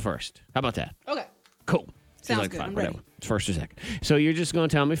have you go first. How about that? Okay. Cool. Sounds good. I'm ready. It's first or second. So you're just going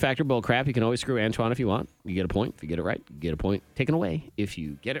to tell me factor bull crap. You can always screw Antoine if you want. You get a point. If you get it right, you get a point taken away. If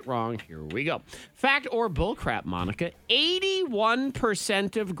you get it wrong, here we go. Fact or bull crap, Monica.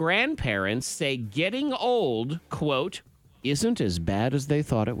 81% of grandparents say getting old, quote, isn't as bad as they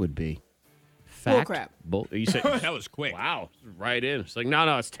thought it would be. Fact. Bull crap. You said That was quick. wow, right in. It's like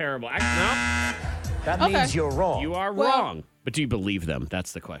no, it's terrible. No, That Okay. means you're wrong. you are Well- wrong. But do you believe them?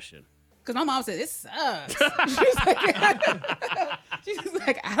 That's the question. Because my mom said, this sucks. she's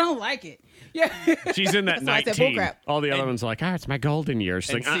like, I don't like it. Yeah. She's in that That's why I said bull 19. crap. All the other ones are like, it's my golden years.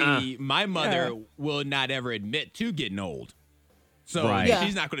 She's And like, see, my mother will not ever admit to getting old. So Right. Yeah.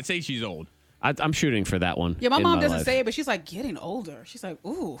 she's not going to say she's old. I'm shooting for that one. Yeah, my in mom doesn't life. say it, but she's like, getting older. She's like,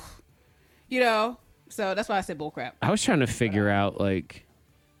 ooh. You know? So that's why I said bullcrap. I was trying to figure out, like,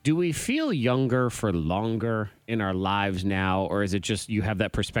 do we feel younger for longer in our lives now, or is it just you have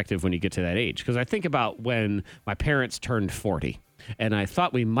that perspective when you get to that age? Because I think about when my parents turned 40. And I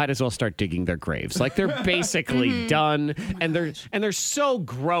thought we might as well start digging their graves. Like they're basically done, and they're so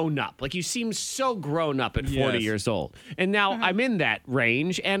grown up. Like you seem so grown up at 40 Yes. years old. And now I'm in that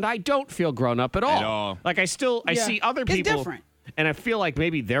range, and I don't feel grown up at all. At all. Like I see other It's people, different. and I feel like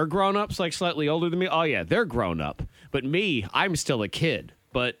maybe they're grown ups, like slightly older than me. Oh yeah, they're grown up, but me, I'm still a kid.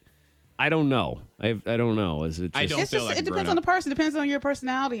 But I don't know. I don't know. Is it? I Just, don't It's feel just, like it a depends grown-up. on the person. Depends on your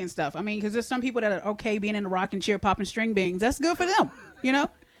personality and stuff. I mean, because there's some people that are okay being in the rocking chair, popping string beans. That's good for them, you know?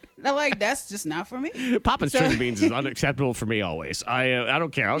 They're like, that's just not for me. Popping So- string beans is unacceptable for me always. I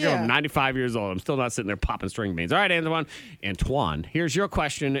don't care. I'll go Yeah. 95 years old. I'm still not sitting there popping string beans. All right, Antoine, here's your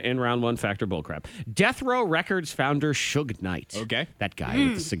question in round 1, Factor Bullcrap. Death Row Records founder Suge Knight. Okay. That guy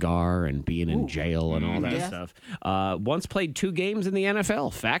with the cigar and being in jail and all that Yeah. stuff. Once played 2 games in the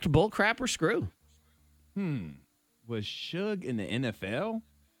NFL. Fact, bullcrap, or screw? Was Suge in the NFL?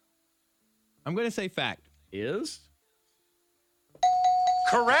 I'm going to say fact. Is?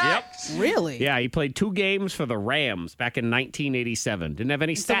 Correct. Really? Yeah, he played 2 games for the Rams back in 1987. Didn't have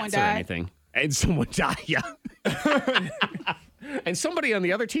any someone stats or died? anything. And someone died, yeah. And somebody on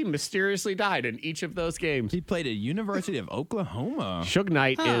the other team mysteriously died in each of those games. He played at University of Oklahoma. Suge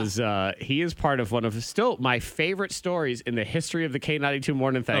Knight he is part of one of still my favorite stories in the history of the K92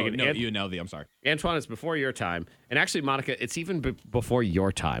 Morning Thing. Oh, And no, Ant- UNLV. I'm sorry. Antoine, it's before your time. And actually, Monica, it's even before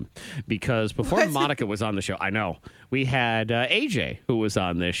your time. Because before Monica was on the show, I know, we had AJ who was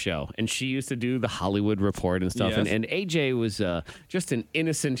on this show. And she used to do the Hollywood Report and stuff. Yes. And AJ was just an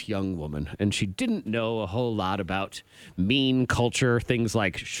innocent young woman. And she didn't know a whole lot about mean culture, things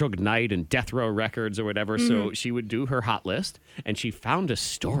like Suge Knight and Death Row Records or whatever. So she would do her hot list. And she found a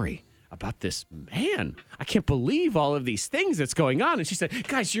story about this man. I can't believe all of these things that's going on. And she said,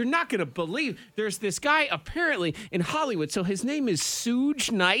 guys, you're not going to believe there's this guy apparently in Hollywood. So his name is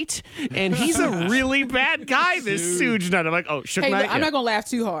Suge Knight, and he's a really bad guy, this Suge Knight. I'm like, oh, Suge Hey, Knight? look, I'm Yeah. not going to laugh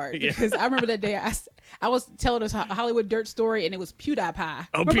too hard because I remember that day I was telling us a Hollywood dirt story and it was PewDiePie.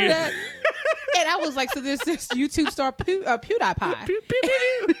 Oh, Remember Pew- that? And I was like, so there's this YouTube star PewDiePie. Pew, pew,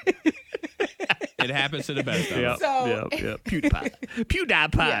 pew, pew. It happens to the best of Yep, us. So- yep. PewDiePie.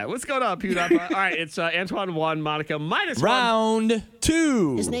 PewDiePie. What's going on, PewDiePie? All right, it's Antoine 1, Monica -1. Round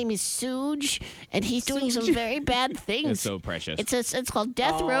 2. His name is Suge, and he's doing some very bad things. It's so precious. It's called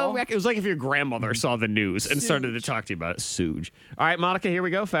Death Row It Records. was like if your grandmother saw the news and started to talk to you about it. Suge. All right, Monica, here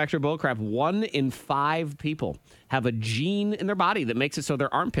we go. Factor bullcrap. 1 in 5 people have a gene in their body that makes it so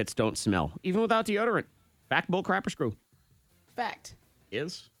their armpits don't smell, even without deodorant. Fact, bullcrap, or screw? Fact.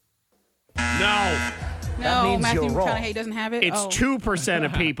 Is? No. No, means Matthew you're wrong. McConaughey doesn't have it. It's Oh. 2%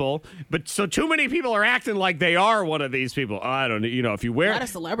 of people, but so too many people are acting like they are one of these people. I don't know. You know, if you A wear, lot of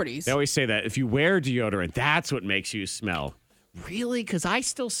celebrities. they always say that if you wear deodorant, that's what makes you smell. Really? Because I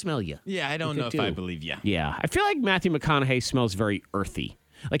still smell you. Yeah, I don't know if I believe you. Yeah, I feel like Matthew McConaughey smells very earthy.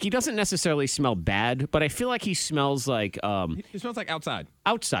 Like he doesn't necessarily smell bad, but I feel like he smells like It smells like outside.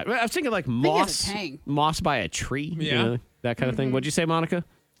 outside. I was thinking like he has a moss, tang. moss by a tree. you Yeah. know, that kind of thing. What'd you say, Monica?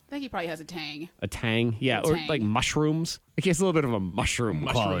 I think he probably has a tang. A tang, yeah, or tang. like mushrooms. Like he has a little bit of a mushroom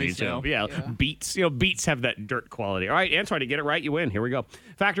quality to smell. him. Yeah, beets. You know, beets have that dirt quality. All right, Antoine, to get it right, you win. Here we go.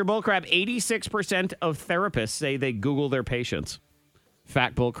 Factor bullcrap. 86% of therapists say they Google their patients.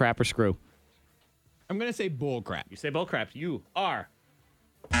 Fact, bullcrap, or screw? I'm going to say bull crap. You say bullcrap. You are.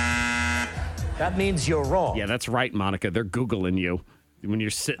 That means you're wrong. Yeah, that's right, Monica. They're Googling you when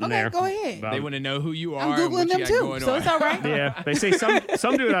you're sitting Okay, there. go ahead. They want to know who you are. I'm and what Googling you them got too, going so on. it's all right. Yeah, they say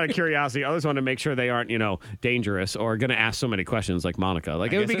some do it out of curiosity. Others want to make sure they aren't, dangerous or going to ask so many questions like Monica.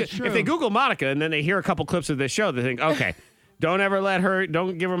 Like it would be guess good that's if they true. Google Monica and then they hear a couple clips of this show. They think, okay, don't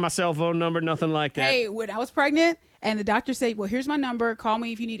give her my cell phone number, nothing like that. Hey, when I was pregnant and the doctor said, well, here's my number. Call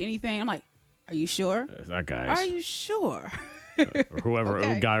me if you need anything. I'm like, are you sure? That guy, Are you sure? or whoever,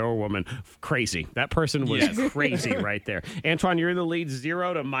 Okay. guy or woman, crazy. That person was crazy right there. Antoine, you're in the lead,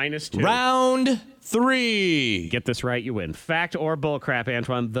 0 to -2. Round 3. Get this right, you win. Fact or bullcrap,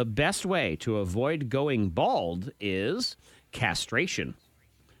 Antoine? The best way to avoid going bald is castration.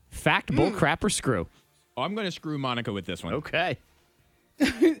 Fact, bullcrap, or screw? Oh, I'm going to screw Monica with this one. Okay.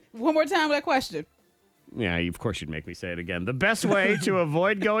 One more time with that question. Yeah, of course you'd make me say it again. The best way to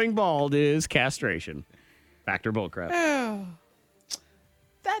avoid going bald is castration. Fact or bullcrap? Oh,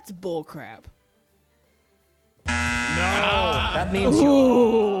 that's bullcrap. That means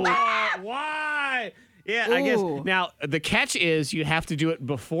you're wrong. Why? Yeah, I guess. Ooh. Now, the catch is you have to do it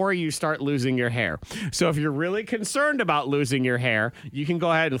before you start losing your hair. So if you're really concerned about losing your hair, you can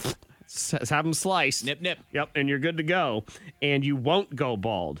go ahead and have them sliced. Nip, nip. Yep, and you're good to go. And you won't go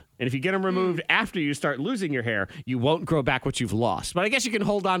bald. And if you get them removed after you start losing your hair, you won't grow back what you've lost. But I guess you can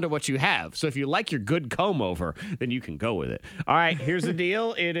hold on to what you have. So if you like your good comb over, then you can go with it. All right, here's the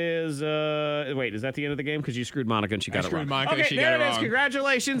deal. It is, wait, is that the end of the game? Because you screwed Monica and she got it wrong. screwed Monica and Okay, she there got it it is. wrong.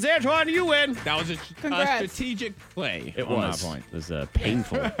 Congratulations, Antoine, you win. That was a Congrats. strategic play. It on was. my point. It was a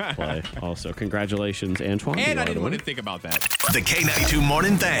painful play. Also, congratulations, Antoine. And You I are didn't the want winner. to think about that. The K92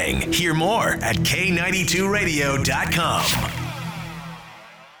 Morning Thang. Hear more at K92Radio.com.